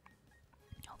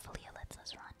 Hopefully it lets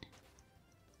us run.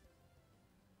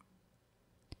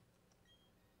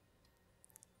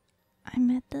 I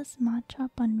met this mod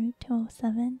shop on Route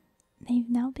 207. They've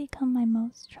now become my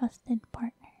most trusted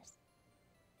partners.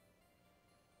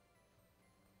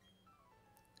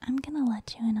 I'm gonna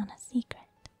let you in on a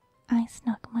secret. I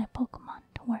snuck my Pokemon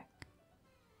to work.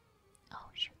 Oh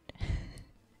shoot.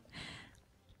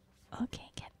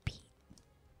 Okay, get beat.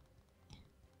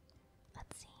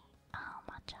 Let's see. Oh,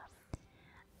 matchup.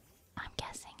 I'm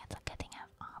guessing it's a good thing I have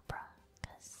Opera,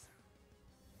 because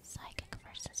psychic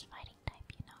versus fighting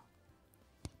type, you know.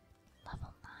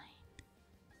 Level 9.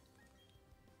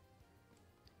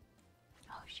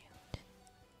 Oh shoot.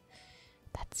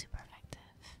 That's super effective.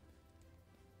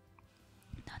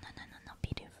 No,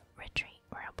 Bidoof, retreat,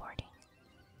 we're aborting.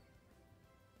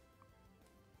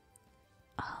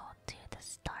 Oh, dude, the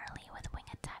Starly with wing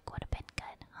attack would have been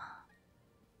good, huh?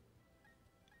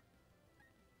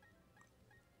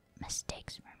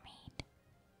 Mistakes were made.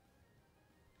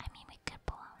 I mean, we could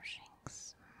pull out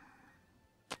Shinx.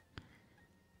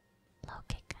 Low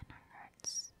kick kinda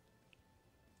hurts.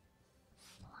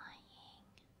 Flying.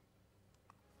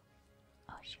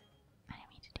 Oh shoot, I didn't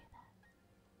mean to do that.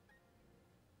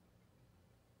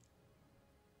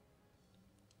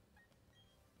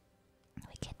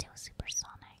 We could do a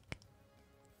supersonic.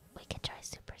 We could try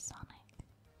supersonic.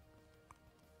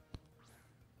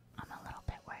 I'm a little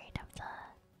bit worried of the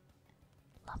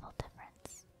level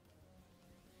difference.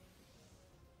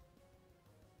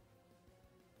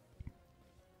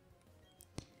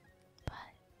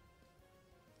 But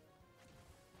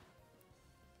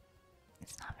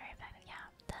it's not very effective. Yeah,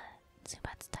 the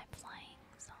Zubat's type flying,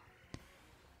 so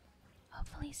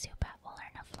hopefully Zubat will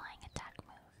learn a flying attack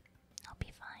move. I'll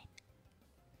be fine.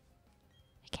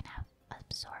 We can have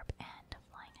absorb and a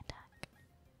flying attack.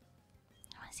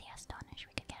 I want to see Astonish.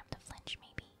 We could get him to flinch,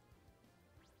 maybe.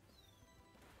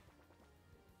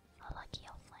 Oh, lucky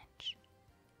he'll flinch.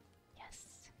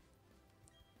 Yes.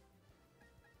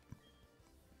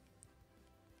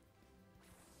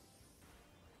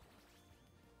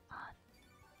 Oh,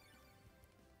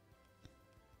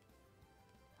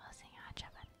 saying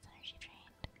Hotchop had its energy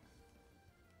drained.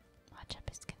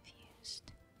 Hotchop is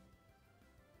confused.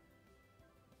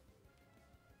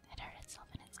 It hurt itself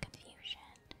in its confusion.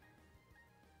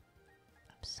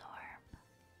 Absorb.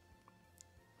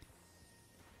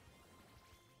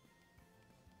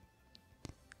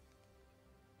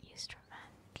 Used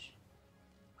revenge.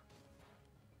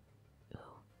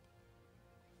 Ooh.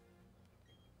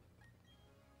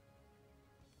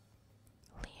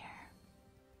 Leer.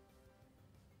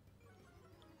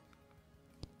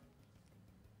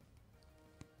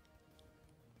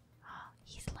 Oh,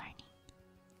 he's learning.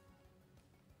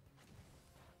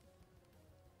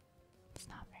 It's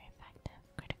not very effective.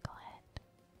 Critical hit.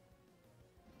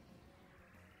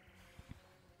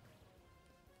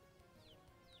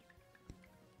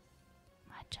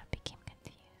 Matchup became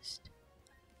confused.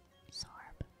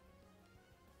 Sorb.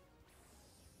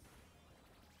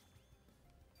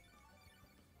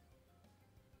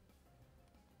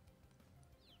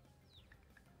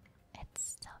 It's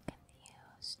still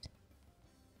confused.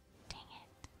 Dang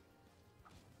it.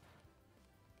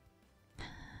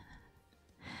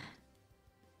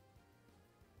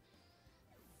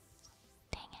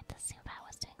 Dang it, the Zubat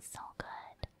was doing so good.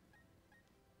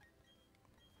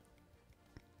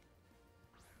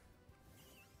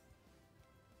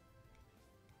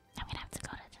 I'm gonna have to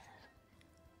go to the...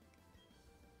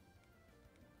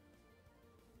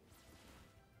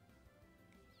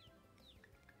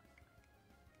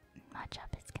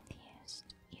 Matchup is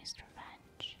confused. Used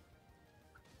revenge.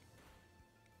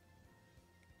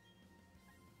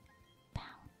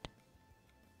 Pound.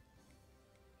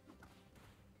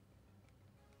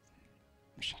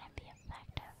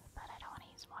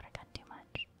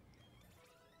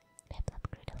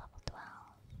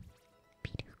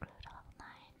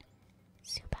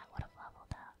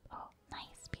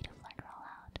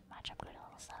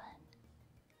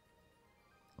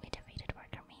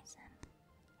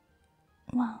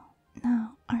 wow.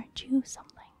 Now, aren't you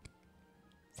something?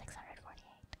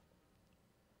 648.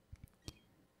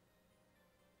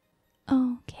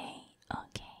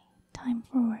 Okay. Time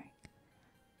for work.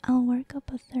 I'll work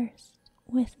up a thirst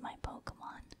with my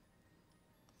Pokemon.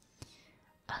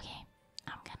 Okay,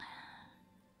 I'm gonna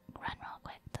run real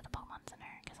quick to the Pokemon Center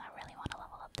because I really want to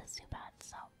level up this Zubat,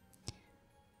 so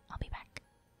I'll be back.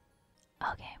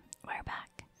 Okay, we're back.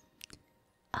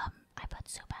 I put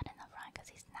Zubat in the front because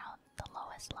he's now the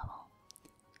lowest level.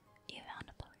 You found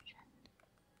a potion.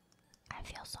 I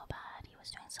feel so bad. He was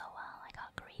doing so well. I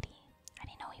got greedy. I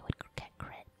didn't know he would get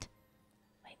crit.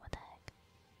 Wait, what the heck?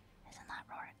 Isn't that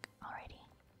Rourke already?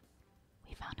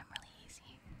 We found him really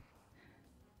easy.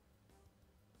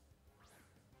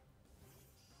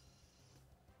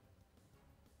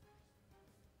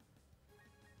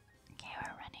 Okay,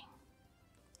 we're running.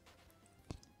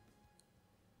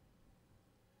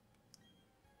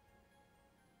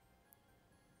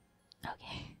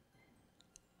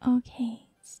 Okay,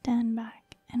 stand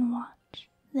back and watch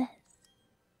this.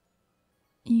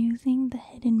 Using the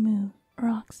hidden move,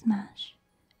 Rock Smash,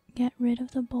 get rid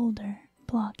of the boulder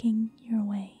blocking your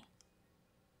way.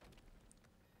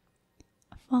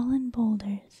 Fallen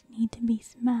boulders need to be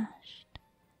smashed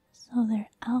so they're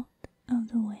out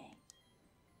of the way.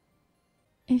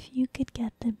 If you could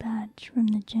get the badge from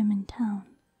the gym in town,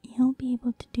 you'll be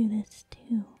able to do this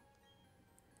too.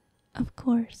 Of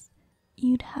course,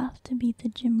 you'd have to beat the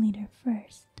gym leader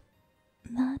first.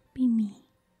 That'd be me.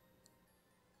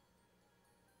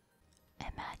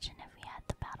 Imagine if we had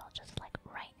the battle just like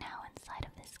right now inside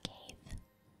of this cave.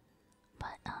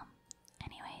 But,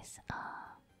 anyways,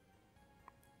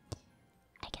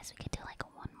 I guess we could do like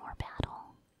one more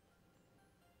battle.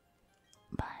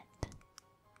 But,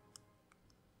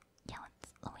 yeah,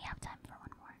 we have time for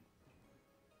one more.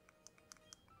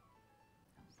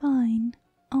 Fine,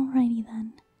 alrighty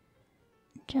then.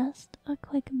 Just a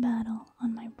quick battle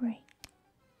on my break.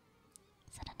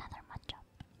 Is it another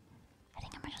Mudjump? I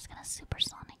think I'm just gonna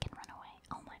supersonic and run away.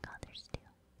 Oh my god, there's two.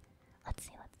 Let's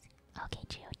see. Okay,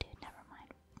 Geodude, never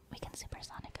mind. We can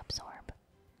supersonic absorb.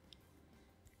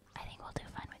 I think we'll do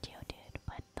fine with Geodude,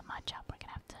 but the Mudjump we're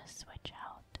gonna have to switch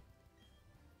out.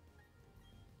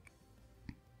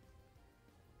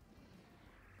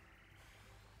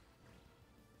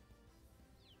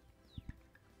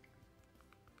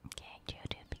 Okay,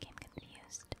 Geodude became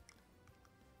confused.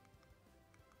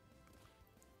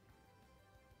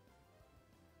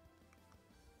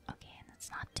 Okay, and it's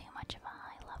not too much of a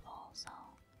high level, so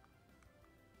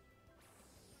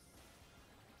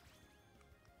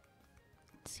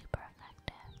it's super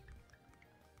effective.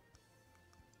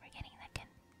 We're getting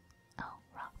oh,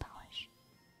 rock polish.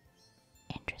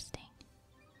 Interesting.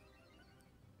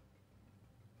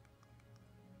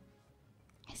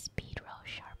 His speed rose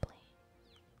sharply.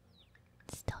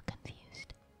 Still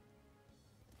confused.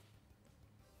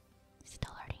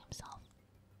 Still hurting himself.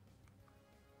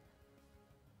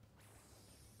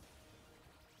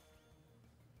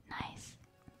 Nice.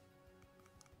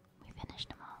 We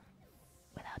finished him off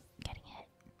without getting hit.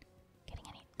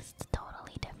 This is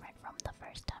totally different from the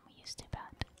first time we used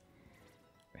Zubat.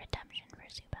 Redemption for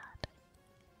Zubat.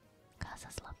 Cause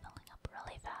us love filling up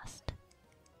really fast.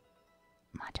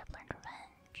 Mudjump learned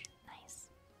revenge. Nice.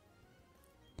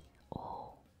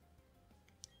 Oh.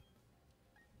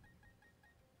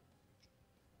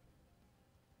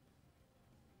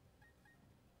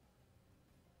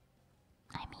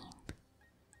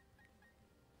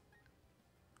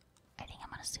 I think I'm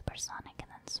gonna supersonic and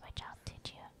then switch out to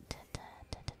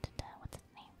what's his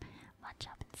name?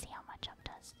 Mudjump and see how Mudjump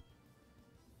does.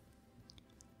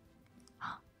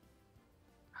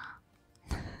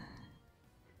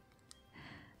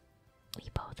 We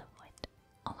both avoid.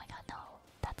 Oh my god, no.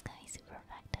 That's gonna be super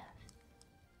effective.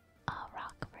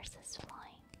 Rock versus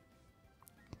flying.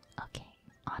 Okay,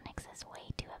 Onyx is way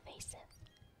too evasive.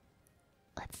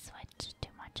 Let's switch to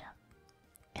Mudjump.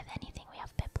 If anything, we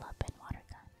have Piplup and Water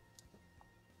Gun.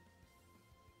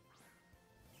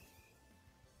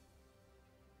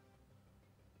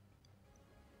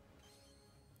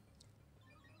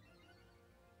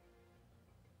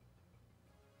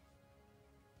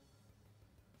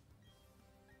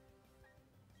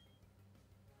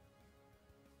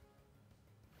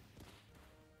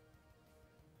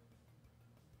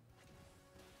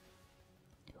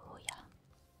 Oh yeah.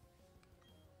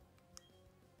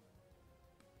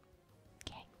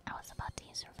 Okay, I was about to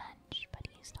use Revenge, but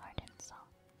he used Harden, so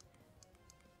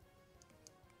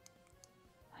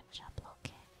Mudjump low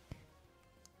kick.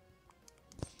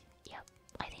 Yep,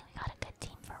 I think we got a good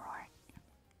team for Rourke.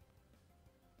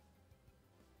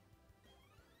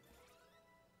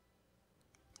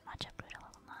 Mudjump grew to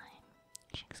level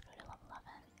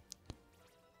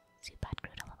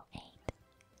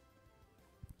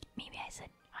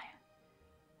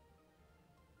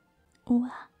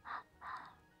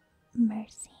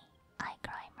Mercy. I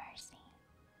cry mercy.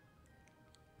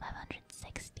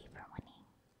 560 for winning.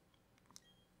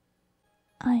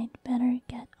 I'd better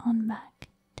get on back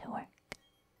to work.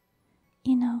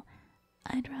 You know,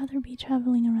 I'd rather be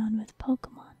traveling around with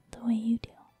Pokemon the way you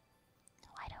do.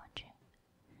 Why don't you?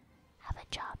 Have a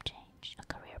job change, a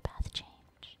career path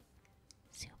change.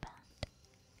 Zubat.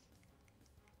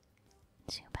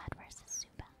 Zubat versus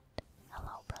Zubat.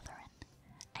 Hello, brethren.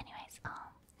 Anyways,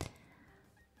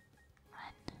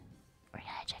 we're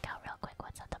gonna check out real quick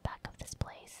what's at the back of this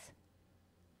place.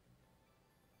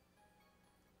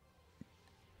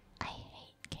 I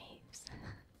hate caves.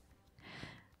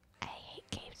 I hate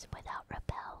caves without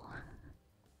repel.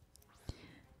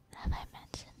 Have I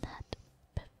mentioned that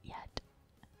yet?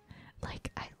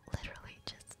 Like, I literally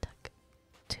just took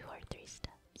 2 or 3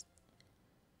 steps.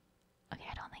 Okay,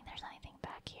 I don't think there's anything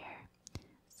back here.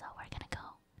 So we're gonna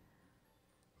go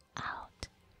out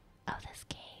of this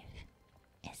cave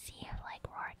and see if, like,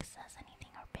 Rourke says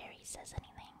anything or Barry says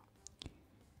anything.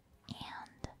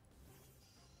 And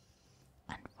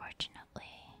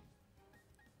unfortunately,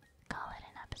 call it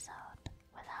an episode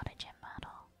without a gym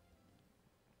battle.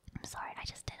 I'm sorry, I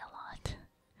just did a lot.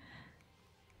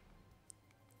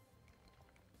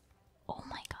 Oh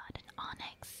my god, an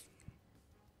Onyx.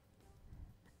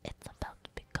 It's about to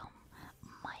become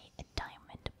my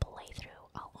diamond playthrough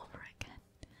all over again.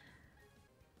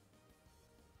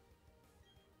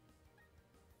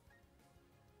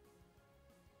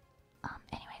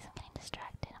 Anyways, I'm getting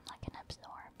distracted. I'm like an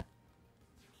absorb.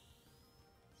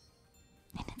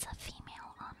 And it's a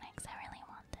female Onyx. I really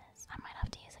want this. I might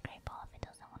have to use a great ball if it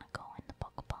doesn't want to go in the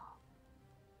Pokeball.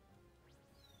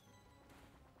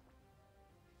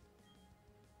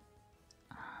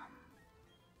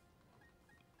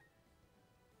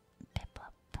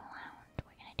 Piplup Pound.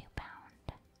 We're gonna do Pound.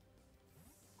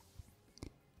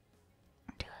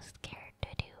 I'm too scared to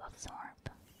do Absorb.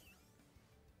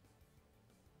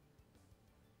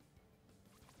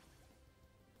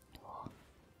 Whoa.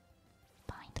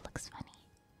 Bind looks funny.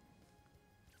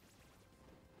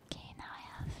 Okay, now I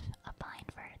have a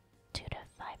bind for 2 to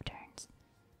 5 turns.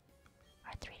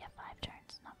 Or 3 to 5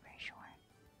 turns, not very sure.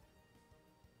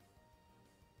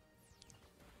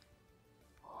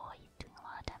 Oh, you're doing a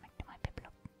lot of damage to my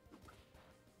Piplup.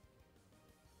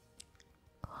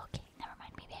 Okay, never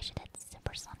mind. Maybe I should hit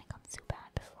Supersonic on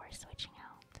Zubat before switching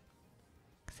out.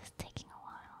 Because it's taking a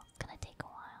while. It's gonna take a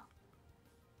while.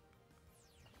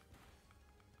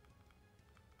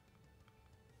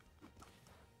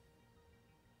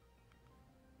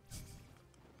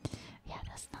 Yeah,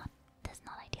 that's not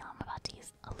ideal. I'm about to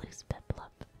use a loose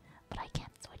Piplup, but I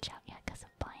can't switch out yet because of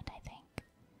bind, I think.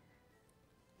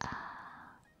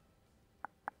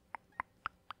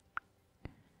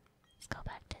 Let's go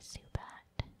back to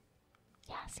Zubat.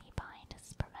 Yeah, see, bind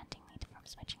is preventing me from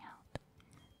switching out.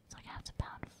 So I have to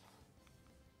pound.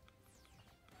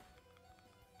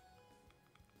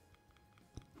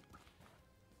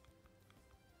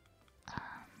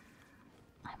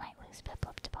 I might lose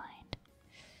Piplup to bind.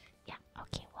 Yeah,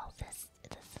 okay, well this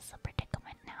is a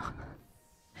predicament now.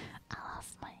 I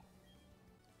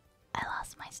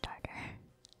lost my starter.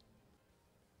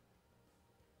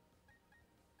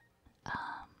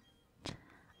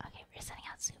 Okay, we're sending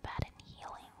out Zubat and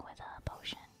healing with a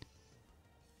potion.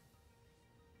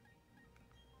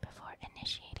 Before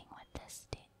initiating with this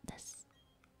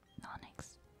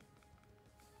Onyx.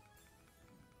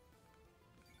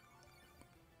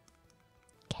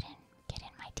 Get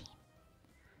in my team.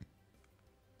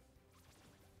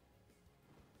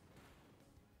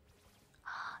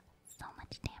 Ah, so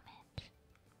much damage.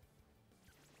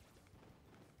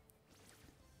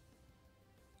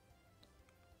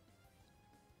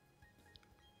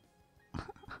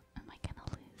 Am I gonna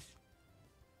lose?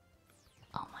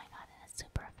 Oh my god, and a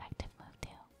super effective move too.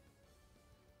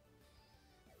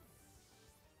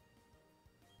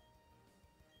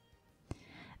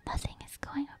 Nothing is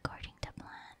going according to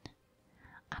plan.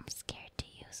 I'm scared to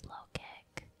use low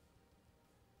kick.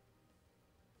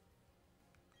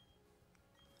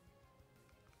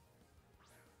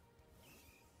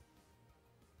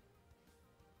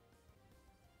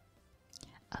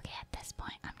 Okay, at this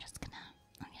point, I'm just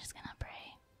gonna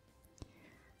pray.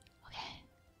 Okay.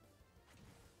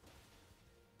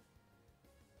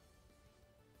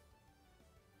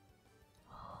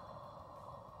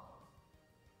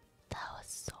 That was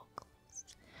so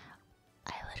close.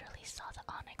 I literally saw the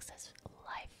Onyx's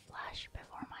life flash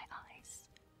before my eyes.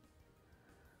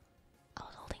 I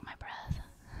was holding my breath.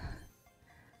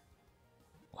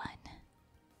 1,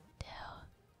 2,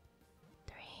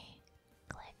 3.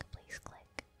 Click, please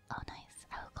click. Oh, nice.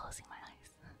 I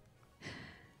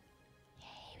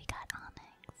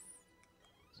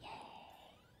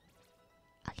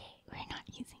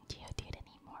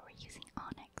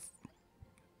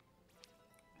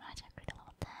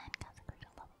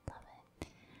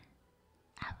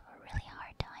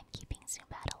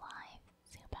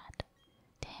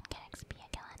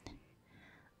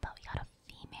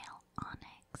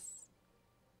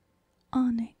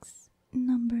Onyx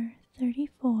number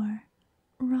 34,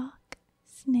 Rock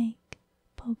Snake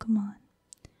Pokemon.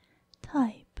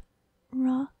 Type,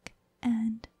 Rock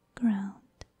and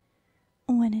Ground.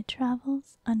 When it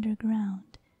travels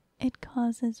underground, it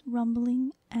causes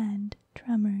rumbling and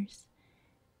tremors.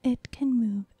 It can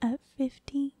move at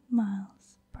 50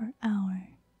 miles per hour.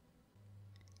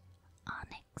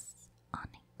 Onyx,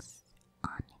 Onyx,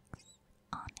 Onyx,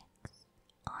 Onyx,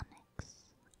 Onyx,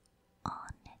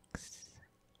 Onyx,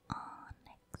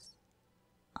 Onyx,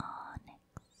 Onyx,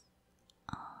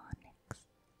 Onyx,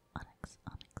 Onyx,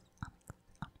 Onyx,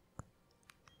 Onyx.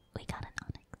 We got an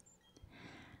Onyx.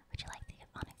 Would you like to give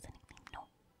Onyx a nickname? No.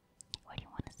 Where do you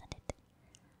want to send it?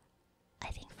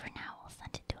 I think for now we'll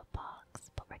send it to a box,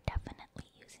 but we're definitely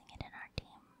using it in our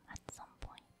team at some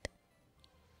point.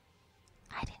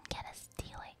 I didn't get a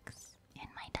Steelix in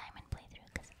my Diamond playthrough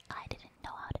because I didn't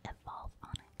know how to evolve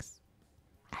Onyx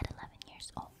at 11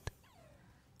 years old.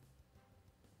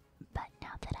 But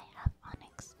now that I have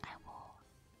Onyx, I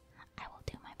will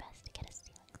do my best to get a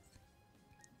Steelix.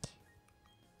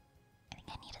 I think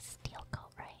I need a steel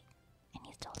coat, right? I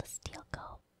need to hold a steel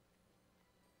coat.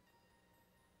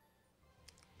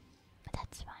 But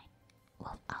that's fine.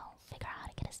 Well, I'll figure out how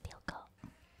to get a steel coat.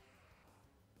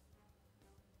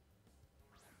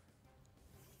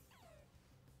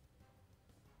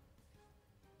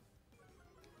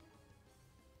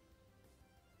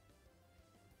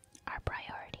 Our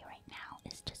priority right now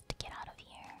is just to get out of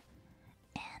here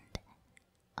and,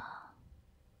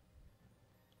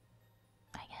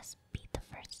 I guess beat the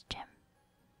first gym.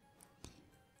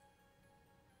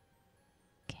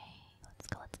 Okay, let's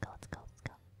go, let's go, let's go, let's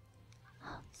go.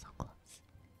 Oh, so close.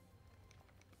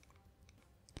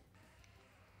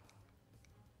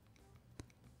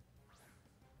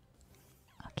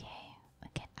 Okay,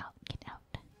 get out, get out.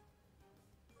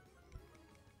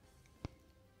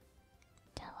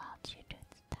 Tell out you do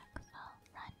its attacks. Oh,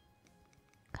 run.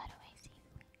 Got away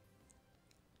safely.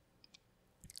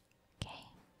 Okay.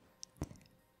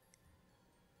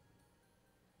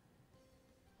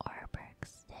 Oreburgh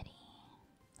City.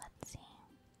 Let's see.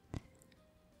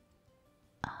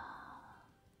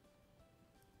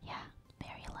 Yeah,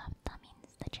 very left. That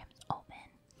means the gym's open.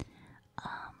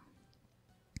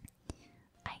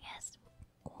 I guess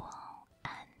we'll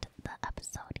end the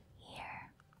episode here.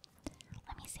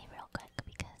 Let me save real quick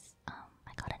because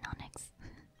I got an Onyx.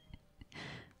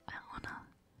 I wanna.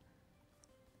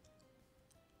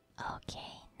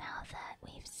 Okay, now that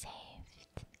we've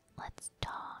saved, let's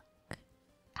talk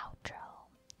outro.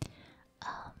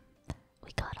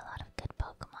 We got a lot of good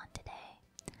Pokemon today.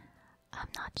 I'm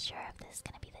not sure if this is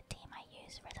gonna be the team I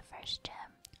use for the first gym.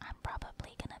 I'm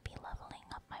probably gonna be leveling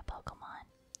up my Pokemon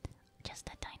just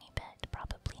a tiny bit.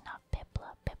 Probably not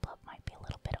Piplup. Piplup might be a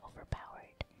little bit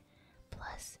overpowered.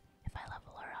 Plus, if I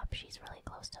level her up, she's really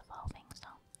close to evolving, so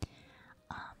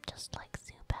just like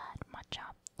Zubat,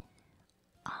 Machop,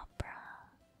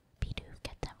 Abra, Bidoof,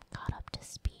 get them caught up to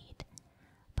speed.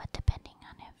 But depending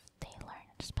on if they learn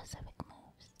specific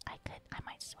moves, I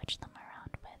might switch them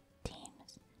around with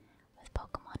teams with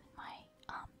Pokemon in my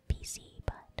PC,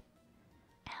 but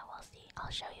yeah, we'll see.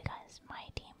 I'll show you guys my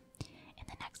team in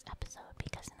the next episode,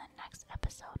 because in the next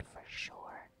episode for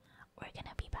sure we're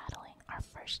gonna be battling our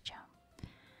first gym.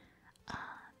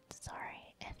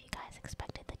 Sorry if you guys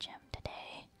expected the gym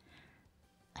today.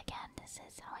 Again, this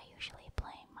is how I usually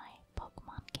play my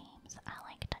Pokemon games. I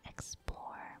like to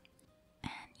explore,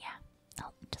 and yeah,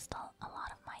 a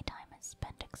lot of my time is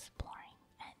spent exploring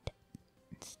and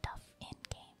stuff in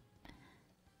game.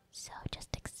 So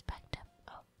just expect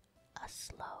a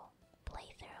slow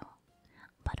playthrough,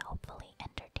 but hopefully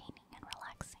entertaining and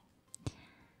relaxing.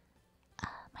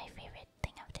 My favorite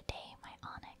thing of the day, my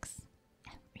Onyx.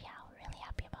 Yeah, really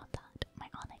happy about that. My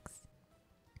Onyx.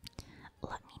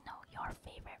 Let me know your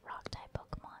favorite rock type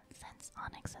Pokemon, since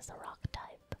Onyx is a rock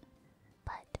type.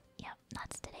 But yeah,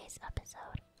 that's today's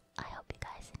episode. I hope you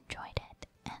guys enjoyed it,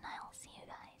 and I'll see you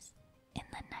guys in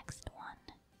the next one.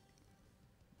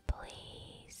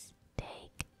 Please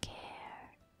take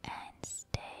care and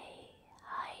stay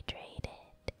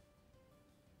hydrated.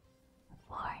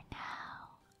 For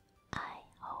now, I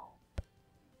hope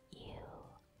you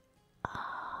are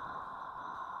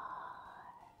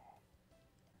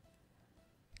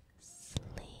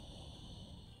sleepy.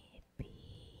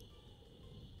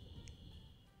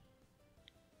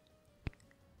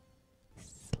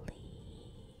 Sleepy.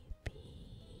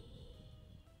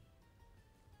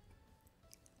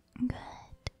 Good